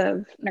aspects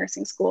of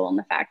nursing school and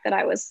the fact that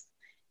I was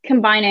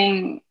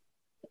combining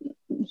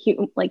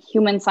like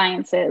human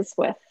sciences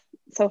with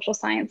social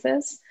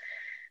sciences.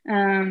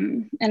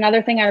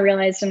 Another thing I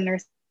realized in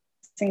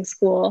nursing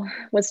school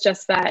was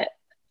just that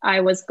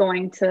I was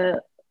going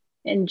to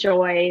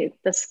enjoy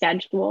the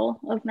schedule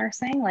of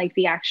nursing, like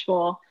the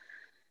actual,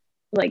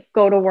 like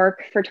go to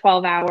work for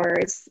 12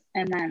 hours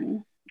and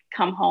then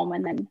come home.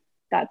 And then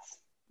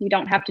you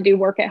don't have to do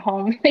work at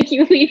home. Like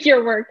you leave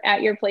your work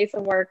at your place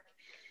of work.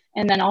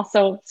 And then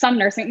also some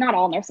nursing, not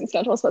all nursing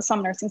schedules, but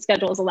some nursing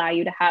schedules allow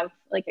you to have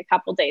like a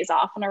couple days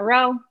off in a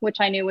row, which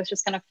I knew was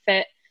just going to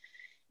fit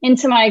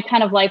into my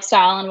kind of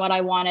lifestyle and what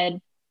I wanted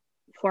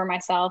for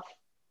myself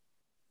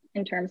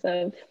in terms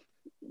of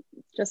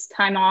just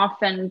time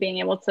off and being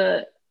able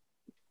to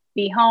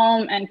be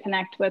home and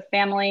connect with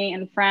family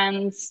and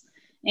friends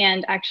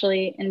and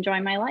actually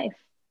enjoy my life.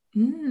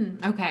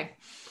 Okay.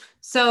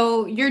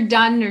 So you're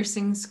done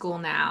nursing school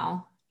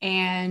now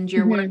and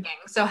you're working.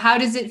 So how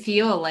does it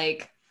feel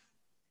like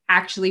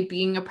actually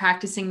being a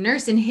practicing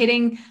nurse and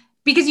hitting,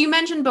 because you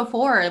mentioned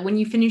before, when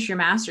you finish your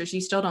master's,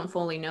 you still don't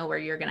fully know where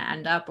you're going to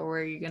end up or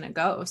where you're going to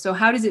go. So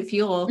how does it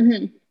feel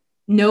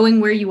knowing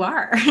where you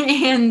are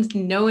and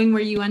knowing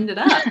where you ended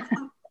up?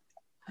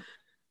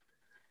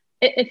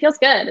 It feels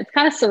good. It's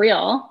kind of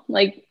surreal.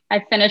 Like I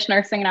finished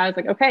nursing and I was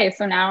like, okay,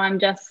 so now I'm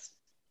just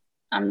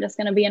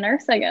going to be a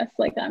nurse, I guess.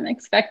 Like I'm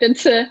expected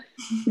to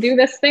do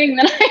this thing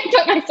that I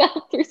put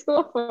myself through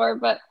school for.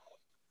 But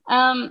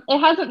it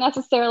hasn't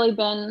necessarily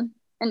been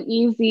an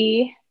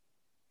easy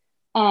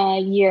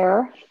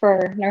year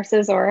for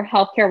nurses or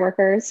healthcare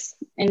workers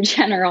in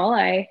general.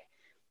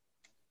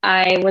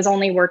 I was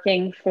only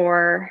working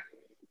for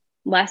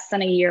less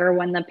than a year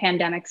when the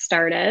pandemic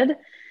started.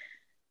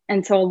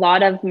 And so a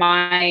lot of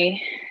my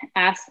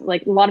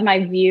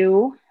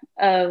view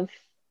of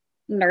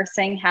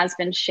nursing has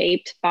been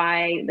shaped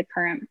by the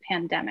current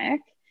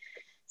pandemic.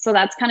 So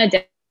that's kind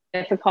of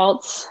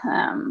difficult.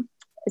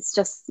 It's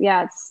just,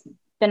 it's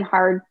been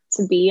hard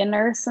to be a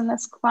nurse in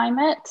this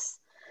climate.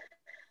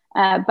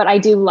 But I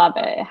do love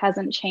it. It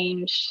hasn't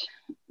changed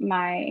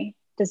my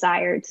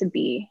desire to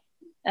be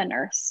a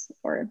nurse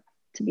or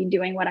to be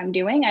doing what I'm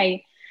doing.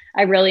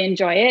 I really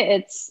enjoy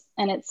it.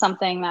 It's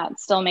something that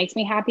still makes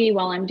me happy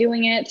while I'm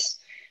doing it.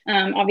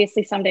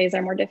 Obviously, some days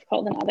are more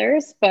difficult than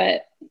others,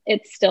 but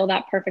it's still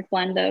that perfect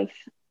blend of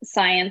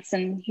science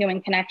and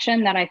human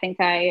connection that I think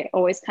I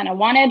always kind of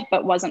wanted,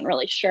 but wasn't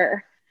really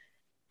sure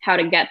how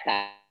to get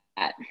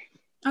that.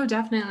 Oh,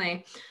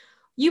 definitely.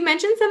 You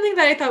mentioned something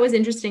that I thought was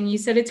interesting. You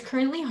said it's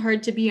currently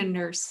hard to be a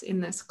nurse in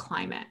this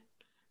climate.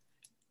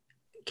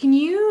 Can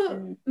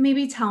you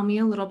maybe tell me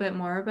a little bit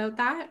more about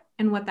that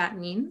and what that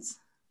means?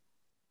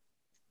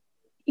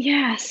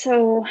 Yeah,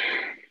 so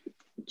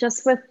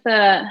just with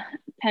the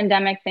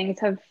pandemic, things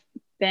have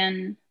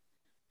been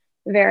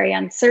very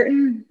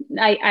uncertain.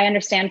 I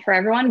understand for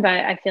everyone, but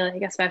I feel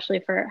like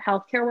especially for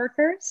healthcare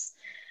workers,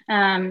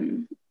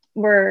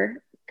 we're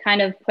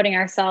kind of putting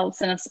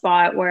ourselves in a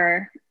spot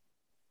where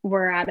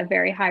we're at a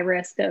very high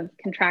risk of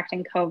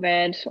contracting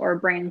COVID or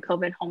bringing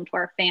COVID home to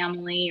our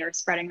family or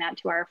spreading that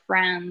to our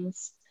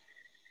friends.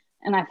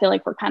 And I feel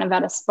like we're kind of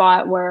at a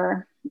spot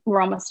where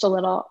we're almost a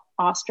little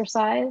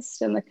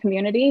ostracized in the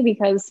community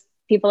because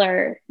people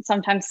are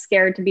sometimes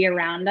scared to be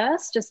around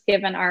us, just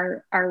given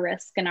our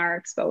risk and our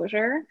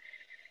exposure.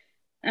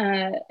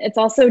 It's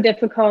also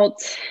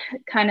difficult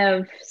kind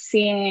of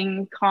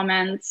seeing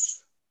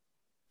comments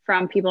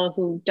from people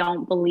who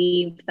don't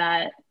believe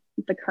that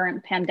the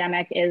current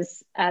pandemic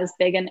is as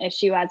big an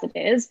issue as it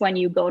is when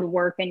you go to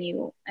work and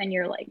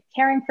you're like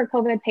caring for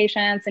COVID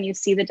patients and you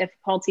see the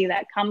difficulty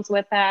that comes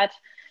with that.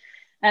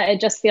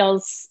 It just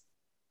feels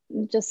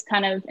just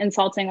kind of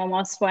insulting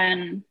almost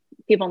when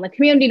people in the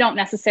community don't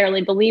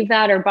necessarily believe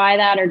that or buy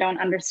that or don't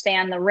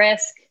understand the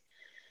risk.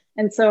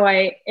 And so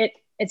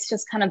it's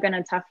just kind of been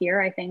a tough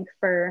year, I think,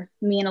 for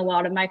me and a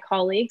lot of my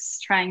colleagues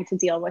trying to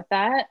deal with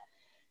that.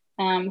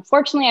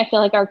 Fortunately, I feel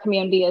like our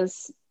community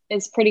is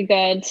pretty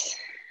good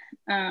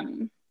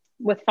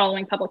with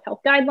following public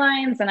health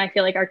guidelines. And I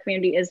feel like our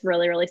community is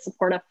really, really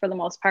supportive for the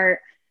most part.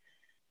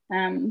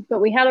 But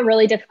we had a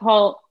really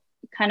difficult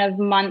kind of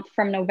month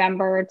from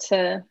November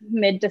to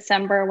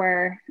mid-December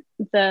where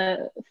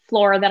the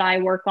floor that I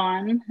work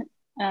on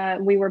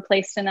We were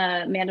placed in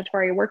a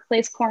mandatory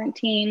workplace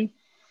quarantine.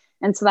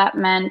 And so that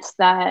meant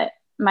that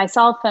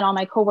myself and all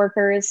my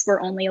coworkers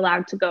were only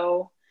allowed to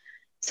go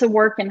to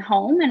work and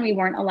home, and we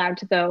weren't allowed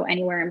to go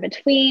anywhere in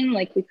between.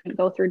 Like, we couldn't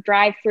go through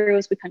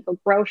drive-throughs, we couldn't go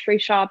grocery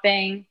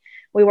shopping.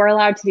 We were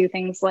allowed to do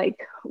things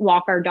like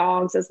walk our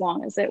dogs as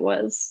long as it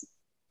was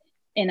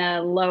in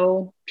a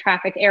low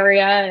traffic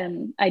area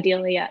and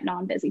ideally at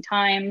non-busy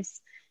times.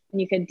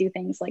 And you could do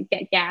things like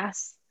get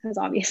gas, because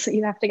obviously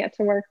you have to get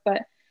to work.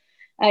 But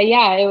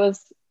yeah, it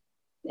was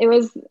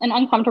an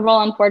uncomfortable,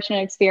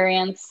 unfortunate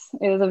experience.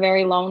 It was a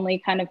very lonely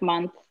kind of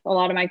month. A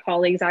lot of my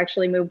colleagues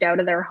actually moved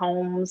out of their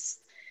homes.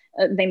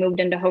 They moved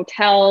into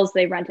hotels.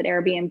 They rented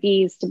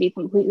Airbnbs to be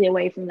completely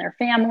away from their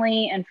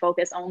family and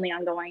focus only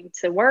on going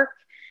to work.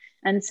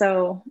 And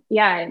so,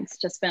 yeah,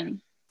 it's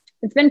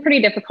been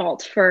pretty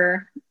difficult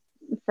for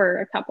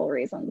a couple of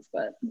reasons,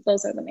 but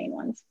those are the main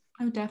ones.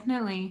 Oh,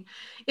 definitely.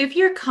 If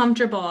you're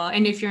comfortable,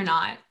 and if you're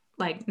not,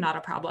 like, not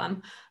a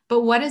problem,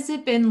 but what has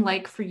it been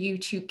like for you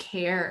to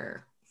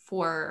care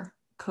for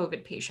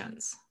COVID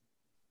patients?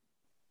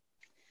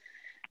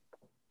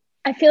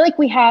 I feel like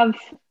we have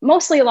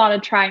mostly a lot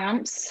of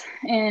triumphs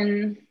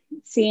in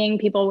seeing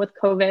people with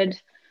COVID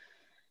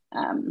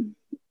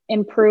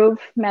improve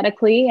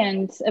medically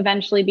and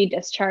eventually be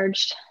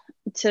discharged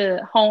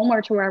to home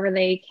or to wherever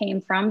they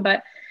came from.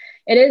 But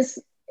it's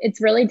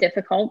really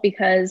difficult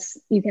because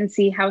you can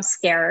see how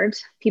scared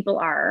people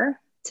are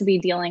to be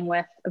dealing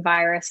with a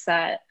virus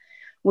that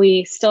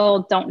we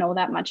still don't know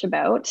that much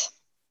about.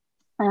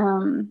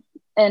 And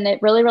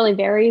it really, really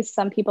varies.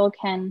 Some people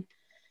can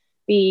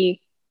be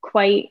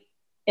quite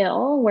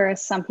ill,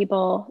 whereas some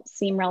people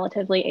seem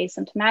relatively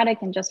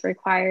asymptomatic and just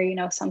require,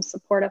 some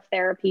supportive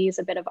therapies,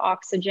 a bit of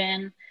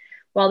oxygen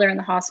while they're in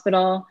the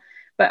hospital.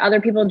 But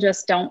other people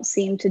just don't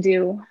seem to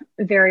do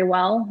very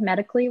well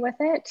medically with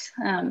it.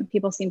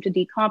 People seem to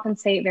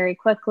decompensate very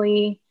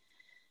quickly.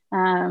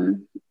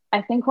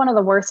 I think one of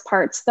the worst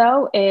parts,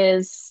 though,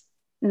 is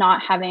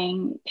not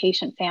having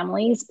patient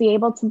families be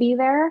able to be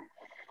there,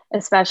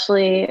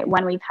 especially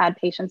when we've had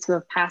patients who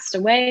have passed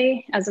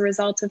away as a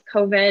result of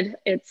COVID.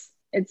 It's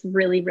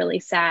really, really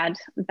sad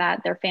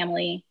that their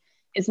family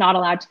is not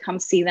allowed to come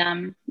see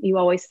them. You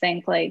always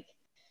think, like,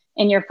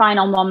 in your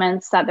final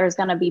moments that there's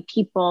going to be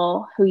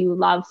people who you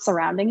love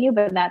surrounding you,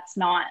 but that's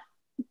not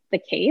the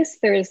case.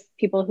 There's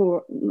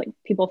people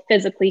people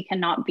physically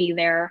cannot be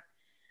there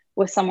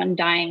with someone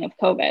dying of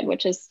COVID,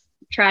 which is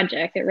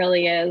tragic. It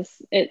really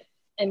is. It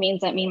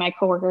means that me and my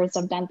coworkers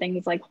have done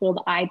things like hold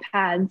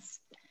iPads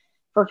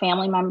for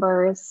family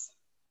members.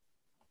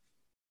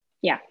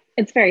 Yeah,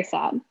 it's very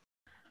sad.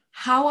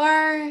 How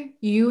are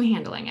you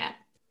handling it?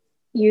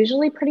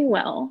 Usually pretty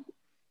well.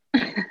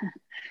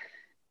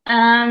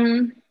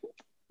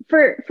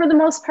 For the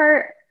most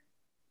part,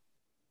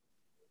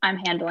 I'm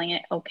handling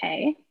it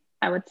okay,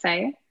 I would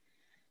say.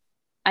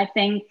 I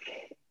think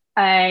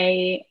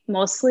I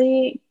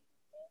mostly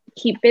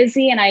keep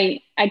busy, and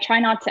I try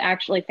not to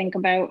actually think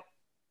about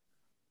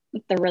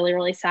the really,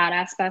 really sad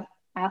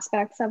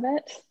aspects of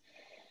it,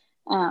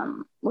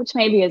 which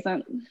maybe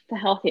isn't the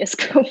healthiest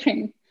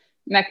coping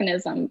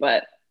mechanism,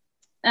 but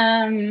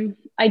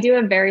I do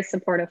have a very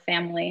supportive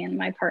family, and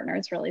my partner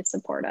is really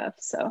supportive.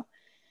 So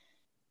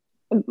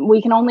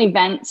we can only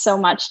vent so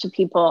much to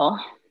people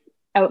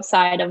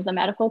outside of the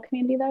medical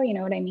community, though. You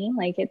know what I mean?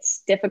 Like,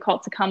 it's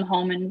difficult to come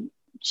home and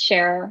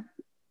share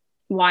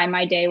why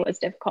my day was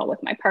difficult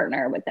with my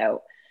partner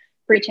without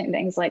breaching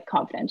things like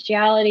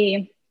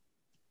confidentiality.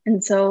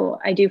 And so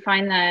I do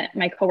find that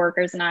my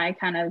coworkers and I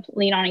kind of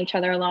lean on each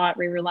other a lot.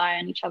 We rely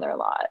on each other a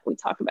lot. We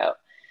talk about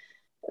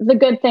the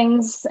good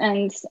things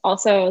and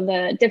also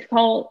the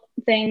difficult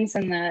things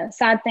and the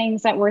sad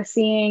things that we're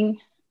seeing.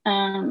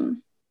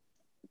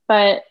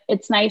 But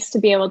it's nice to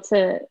be able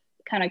to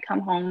kind of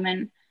come home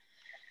and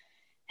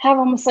have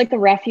almost like a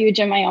refuge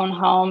in my own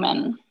home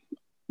and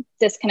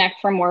disconnect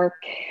from work.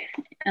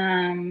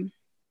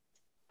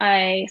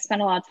 I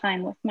spend a lot of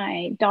time with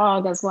my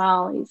dog as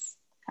well. He's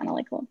kind of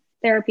like a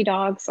therapy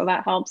dog, so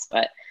that helps.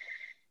 But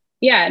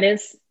yeah, it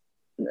is.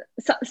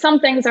 Some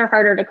things are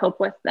harder to cope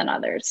with than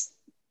others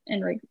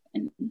in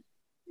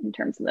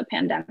terms of the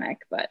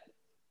pandemic, but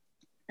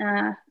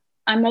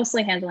I'm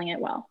mostly handling it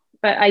well.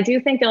 But I do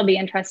think it'll be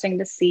interesting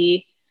to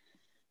see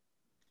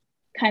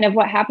kind of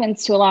what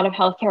happens to a lot of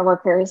healthcare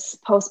workers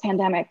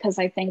post-pandemic, because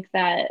I think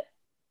that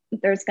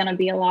there's going to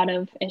be a lot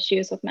of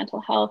issues with mental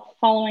health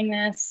following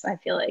this. I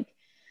feel like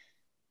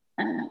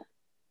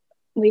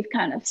we've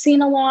kind of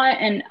seen a lot,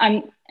 and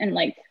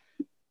like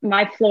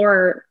my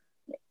floor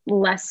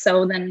less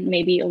so than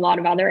maybe a lot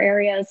of other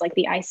areas. Like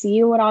the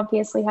ICU would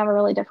obviously have a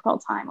really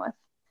difficult time with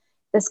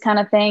this kind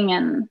of thing.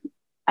 And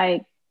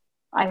I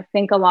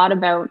think a lot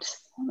about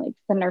like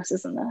the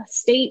nurses in the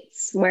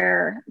States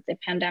where the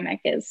pandemic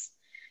is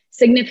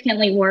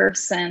significantly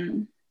worse.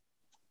 And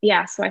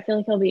yeah, so I feel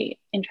like it'll be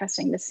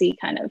interesting to see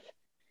kind of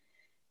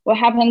what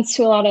happens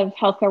to a lot of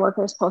healthcare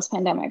workers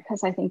post-pandemic,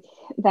 because I think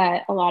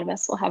that a lot of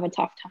us will have a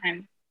tough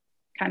time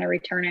kind of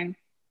returning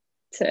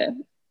to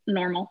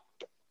normal,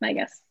 I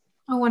guess.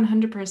 Oh,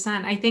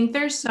 100%. I think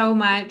there's so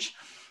much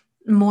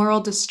moral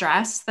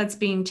distress that's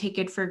being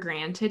taken for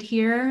granted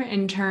here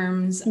in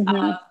terms of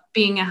Hmm.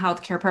 being a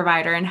healthcare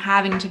provider and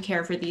having to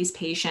care for these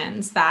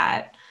patients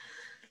that,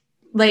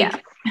 Yeah,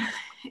 like,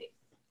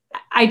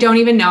 I don't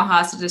even know how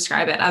else to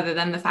describe it other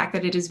than the fact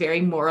that it is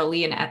very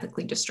morally and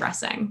ethically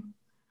distressing,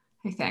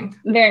 I think.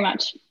 very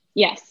much.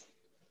 Yes.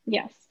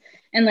 Yes.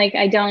 And like,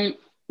 I don't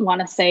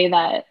want to say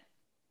that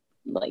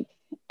like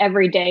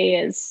every day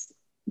is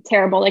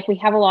terrible. Like we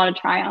have a lot of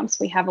triumphs,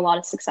 we have a lot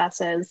of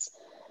successes,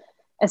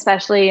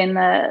 especially in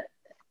the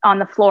on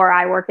the floor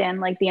I work in,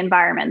 like the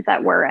environment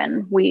that we're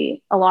in.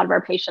 A lot of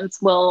our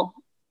patients will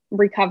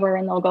recover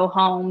and they'll go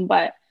home,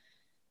 but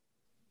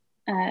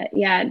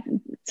yeah,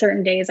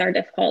 certain days are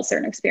difficult.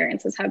 Certain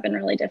experiences have been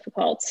really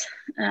difficult.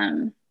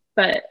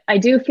 But I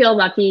do feel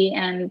lucky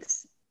and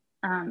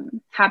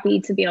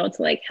happy to be able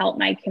to like help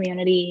my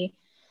community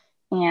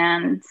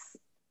and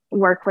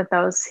work with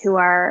those who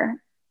are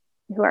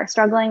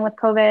struggling with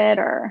COVID.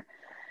 Or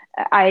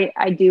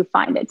I do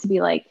find it to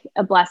be like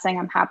a blessing.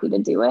 I'm happy to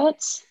do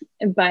it,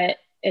 but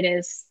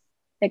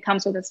it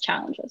comes with its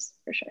challenges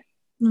for sure.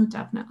 No,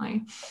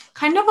 definitely.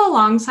 Kind of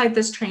alongside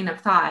this train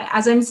of thought,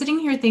 as I'm sitting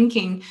here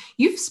thinking,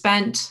 you've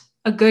spent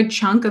a good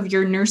chunk of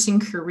your nursing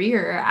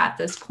career at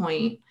this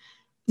point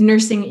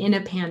nursing in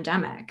a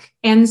pandemic.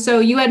 And so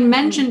you had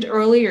mentioned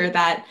earlier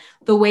that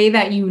the way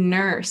that you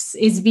nurse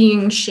is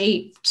being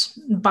shaped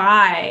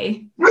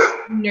by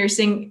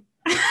nursing.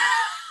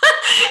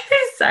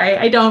 Sorry,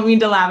 I don't mean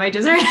to laugh. I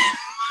just heard.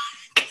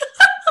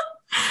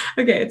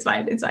 Okay, it's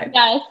fine. It's fine.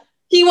 Yes.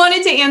 He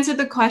wanted to answer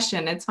the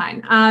question. It's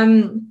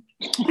fine.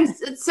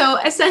 So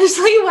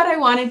essentially what I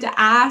wanted to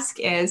ask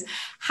is,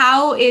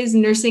 how is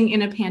nursing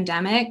in a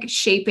pandemic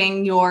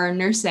shaping your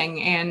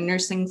nursing and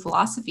nursing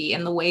philosophy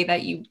and the way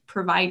that you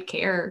provide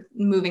care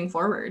moving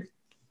forward?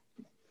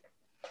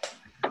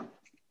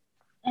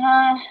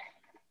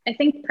 I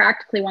think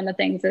practically one of the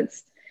things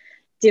it's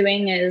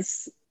doing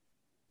is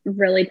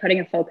really putting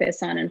a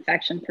focus on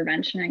infection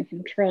prevention and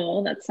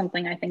control. That's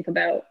something I think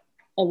about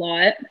a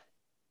lot.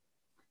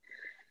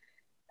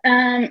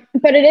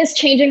 But it is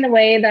changing the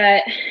way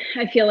that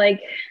I feel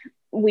like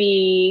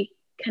we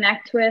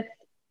connect with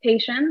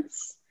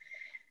patients.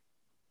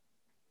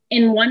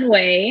 In one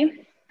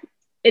way,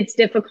 it's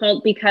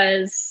difficult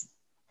because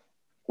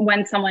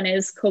when someone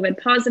is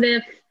COVID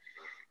positive,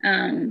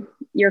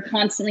 you're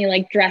constantly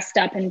like dressed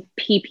up in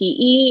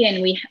PPE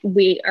and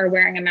we are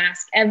wearing a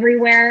mask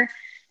everywhere.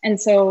 And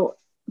so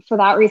for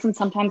that reason,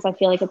 sometimes I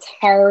feel like it's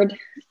hard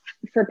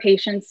for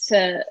patients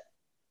to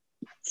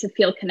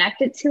feel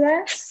connected to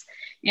us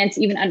and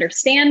to even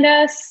understand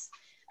us.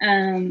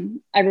 I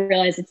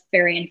realize it's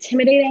very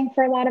intimidating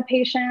for a lot of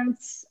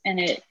patients and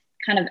it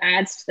kind of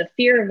adds to the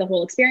fear of the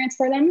whole experience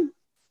for them.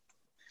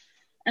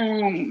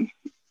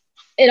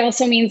 It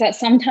also means that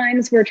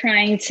sometimes we're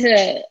trying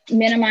to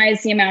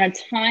minimize the amount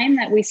of time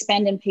that we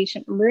spend in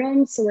patient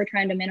rooms. So we're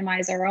trying to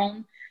minimize our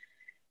own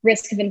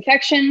risk of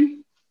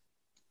infection.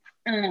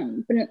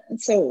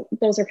 So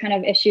those are kind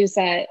of issues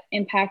that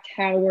impact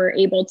how we're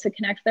able to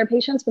connect with our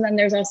patients. But then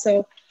there's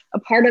also a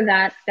part of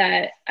that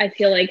I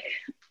feel like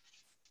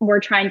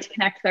we're trying to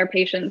connect with our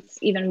patients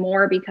even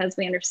more because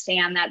we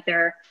understand that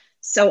they're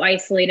so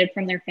isolated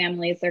from their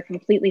families. They're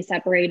completely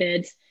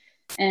separated.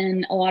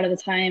 And a lot of the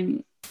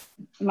time,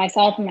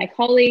 myself and my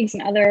colleagues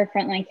and other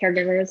frontline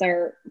caregivers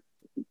are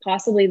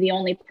possibly the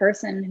only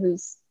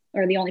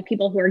the only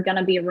people who are going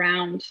to be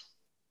around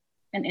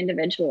an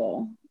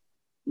individual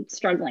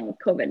struggling with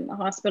COVID in the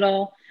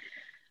hospital.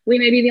 We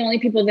may be the only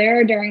people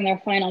there during their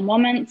final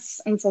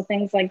moments. And so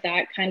things like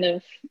that kind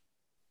of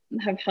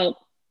have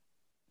helped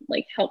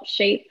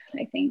shape,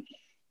 I think,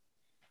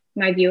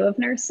 my view of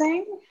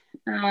nursing.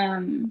 Yeah,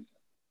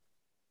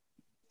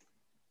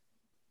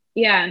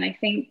 and I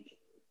think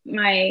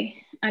my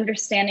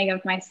understanding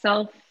of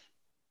myself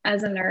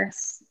as a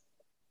nurse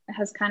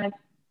has kind of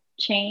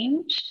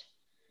changed.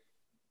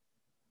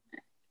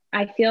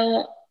 I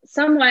feel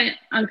somewhat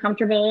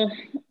uncomfortable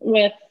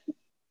with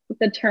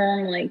the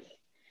term like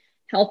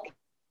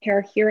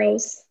healthcare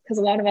heroes because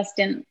a lot of us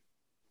didn't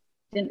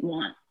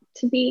want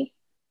to be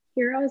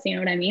heroes. You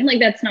know what I mean? Like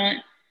that's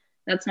not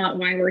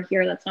why we're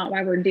here. That's not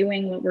why we're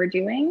doing what we're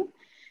doing.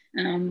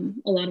 A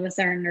lot of us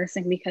are in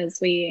nursing because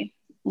we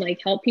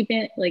like help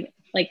people,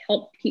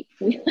 help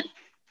people.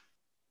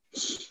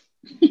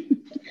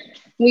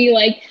 We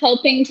like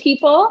helping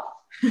people,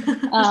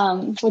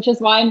 which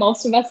is why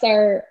most of us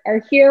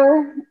are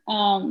here.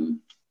 So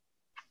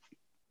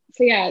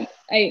yeah,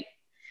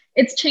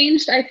 it's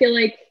changed. I feel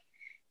like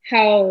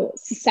how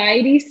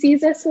society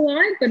sees us a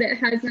lot, but it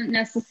hasn't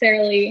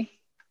necessarily.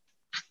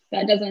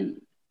 That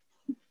hasn't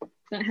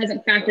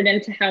factored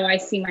into how I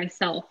see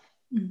myself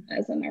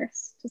as a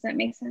nurse. Does that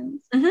make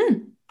sense?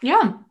 Mm-hmm.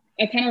 Yeah.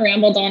 I kind of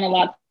rambled on a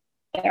lot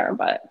there,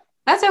 but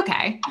that's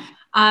okay.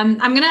 I'm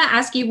going to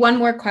ask you one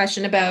more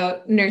question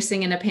about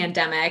nursing in a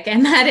pandemic.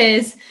 And that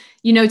is,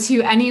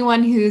 to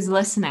anyone who's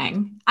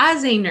listening,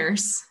 as a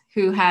nurse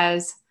who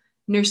has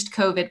nursed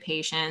COVID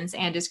patients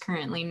and is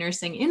currently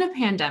nursing in a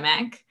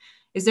pandemic,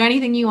 is there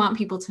anything you want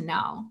people to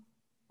know?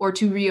 or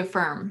to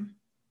reaffirm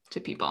to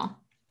people?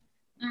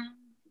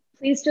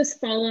 Please just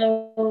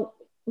follow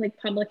like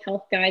public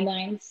health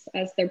guidelines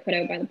as they're put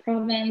out by the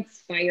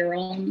province, by your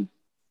own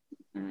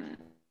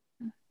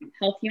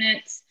health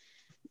units.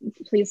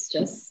 Please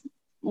just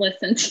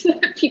listen to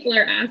what people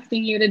are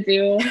asking you to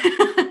do.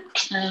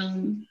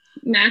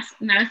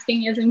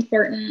 Masking is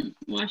important.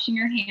 Washing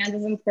your hands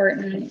is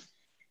important.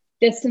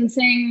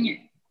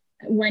 Distancing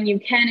when you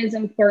can is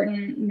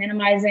important.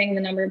 Minimizing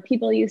the number of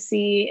people you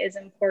see is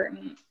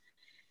important.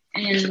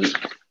 And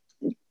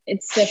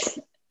it's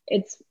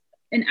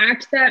an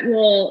act that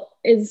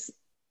is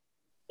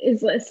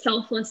a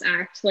selfless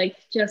act. Like,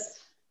 just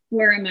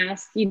wear a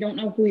mask. You don't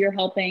know who you're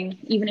helping,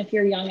 even if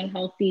you're young and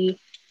healthy.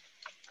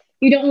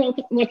 You don't know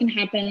what can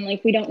happen.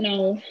 Like, we don't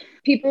know.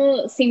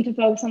 People seem to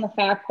focus on the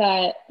fact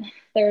that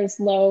there's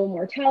low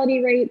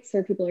mortality rates,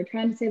 or people are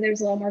trying to say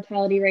there's low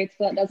mortality rates,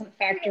 but that doesn't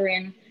factor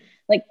in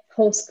like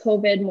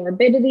post-COVID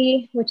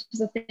morbidity, which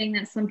is a thing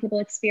that some people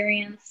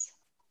experience.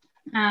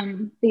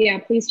 But yeah,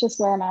 please just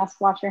wear a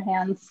mask, wash your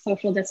hands,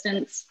 social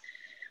distance,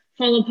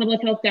 follow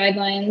public health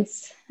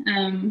guidelines,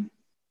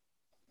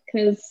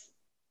 because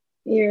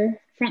your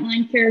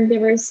frontline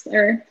caregivers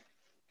are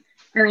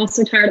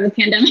also tired of the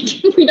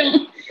pandemic.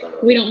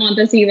 we don't want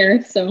this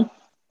either. So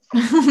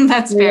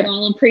that's fair. We would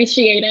all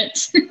appreciate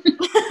it.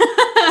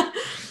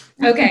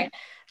 Okay.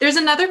 There's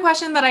another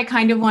question that I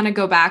kind of want to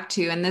go back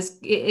to, and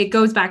it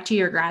goes back to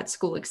your grad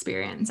school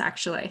experience,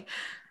 actually.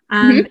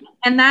 And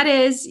that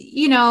is,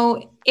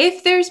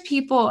 if there's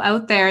people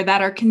out there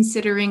that are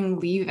considering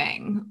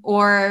leaving,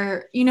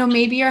 or,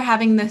 maybe are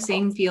having the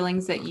same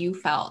feelings that you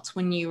felt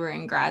when you were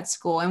in grad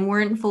school and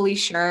weren't fully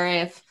sure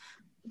if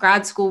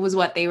grad school was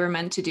what they were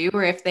meant to do,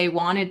 or if they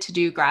wanted to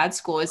do grad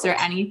school, is there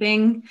any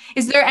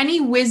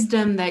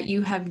wisdom that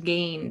you have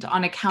gained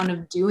on account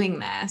of doing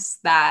this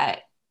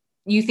that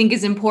you think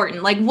is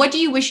important? Like, what do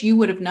you wish you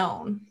would have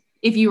known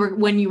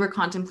when you were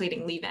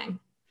contemplating leaving?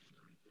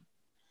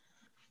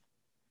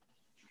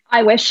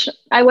 I wish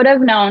I would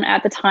have known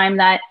at the time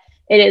that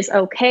it is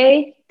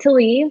okay to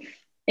leave.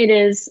 It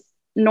is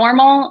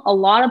normal. A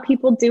lot of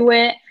people do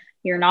it.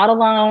 You're not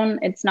alone.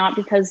 It's not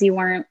because you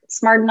weren't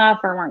smart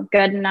enough or weren't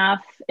good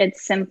enough.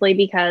 It's simply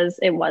because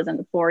it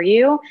wasn't for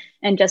you.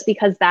 And just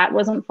because that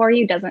wasn't for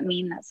you doesn't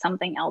mean that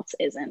something else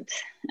isn't.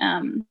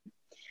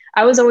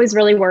 I was always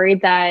really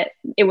worried that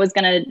it was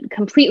going to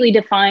completely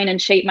define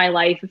and shape my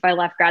life if I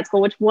left grad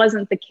school, which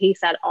wasn't the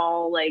case at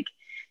all. Like,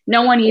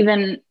 no one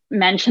even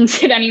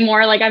mentions it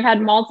anymore. Like, I've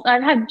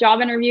had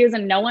job interviews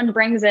and no one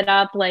brings it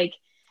up. Like,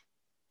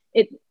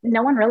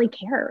 no one really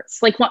cares.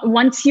 Like,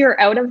 once you're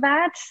out of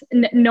that,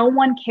 no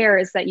one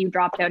cares that you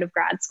dropped out of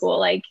grad school.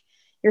 Like,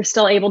 you're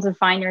still able to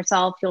find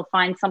yourself. You'll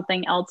find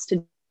something else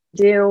to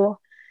do.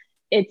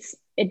 It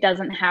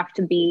doesn't have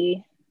to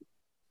be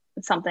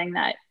something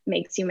that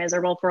makes you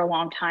miserable for a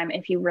long time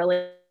if you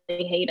really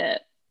hate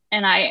it.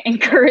 And I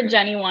encourage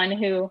anyone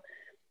who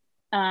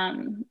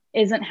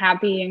isn't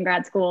happy in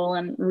grad school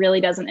and really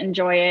doesn't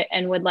enjoy it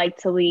and would like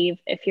to leave,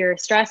 if you're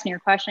stressed and you're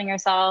questioning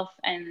yourself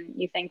and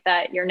you think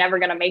that you're never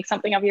going to make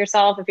something of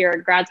yourself, if you're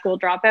a grad school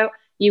dropout,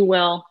 you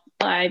will.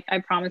 I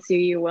promise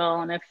you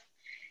will. And if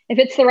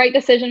it's the right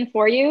decision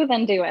for you,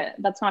 then do it.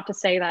 That's not to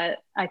say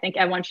that I think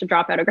everyone should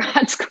drop out of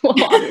grad school,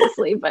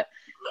 obviously, but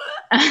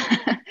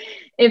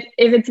if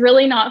it's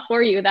really not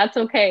for you, that's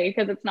okay,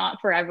 because it's not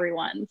for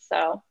everyone.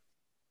 So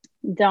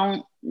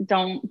don't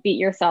beat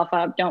yourself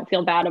up. Don't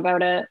feel bad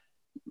about it.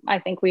 I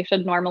think we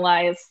should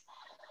normalize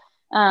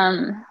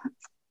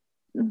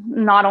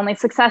not only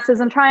successes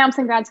and triumphs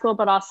in grad school,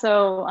 but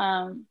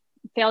also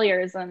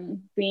failures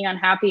and being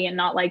unhappy and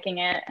not liking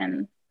it.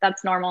 And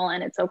that's normal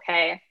and it's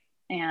okay.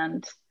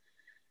 And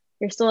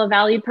you're still a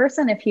valued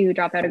person if you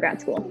drop out of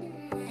grad school.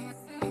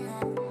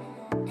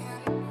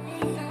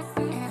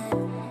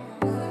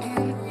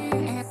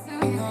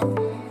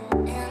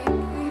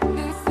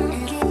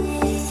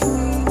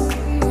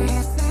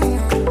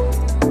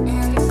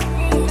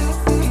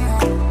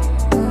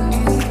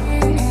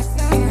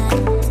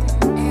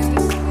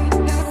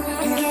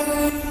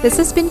 This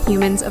has been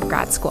Humans of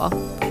Grad School.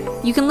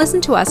 You can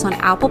listen to us on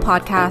Apple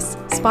Podcasts,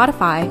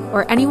 Spotify,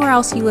 or anywhere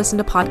else you listen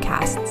to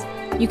podcasts.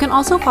 You can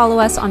also follow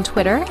us on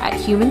Twitter at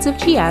Humans of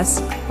GS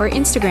or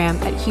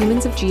Instagram at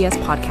Humans of GS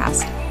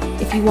Podcast.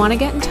 If you want to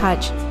get in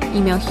touch,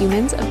 email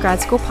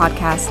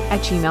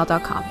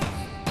humansofgradschoolpodcast@gmail.com.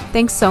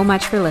 Thanks so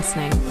much for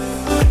listening.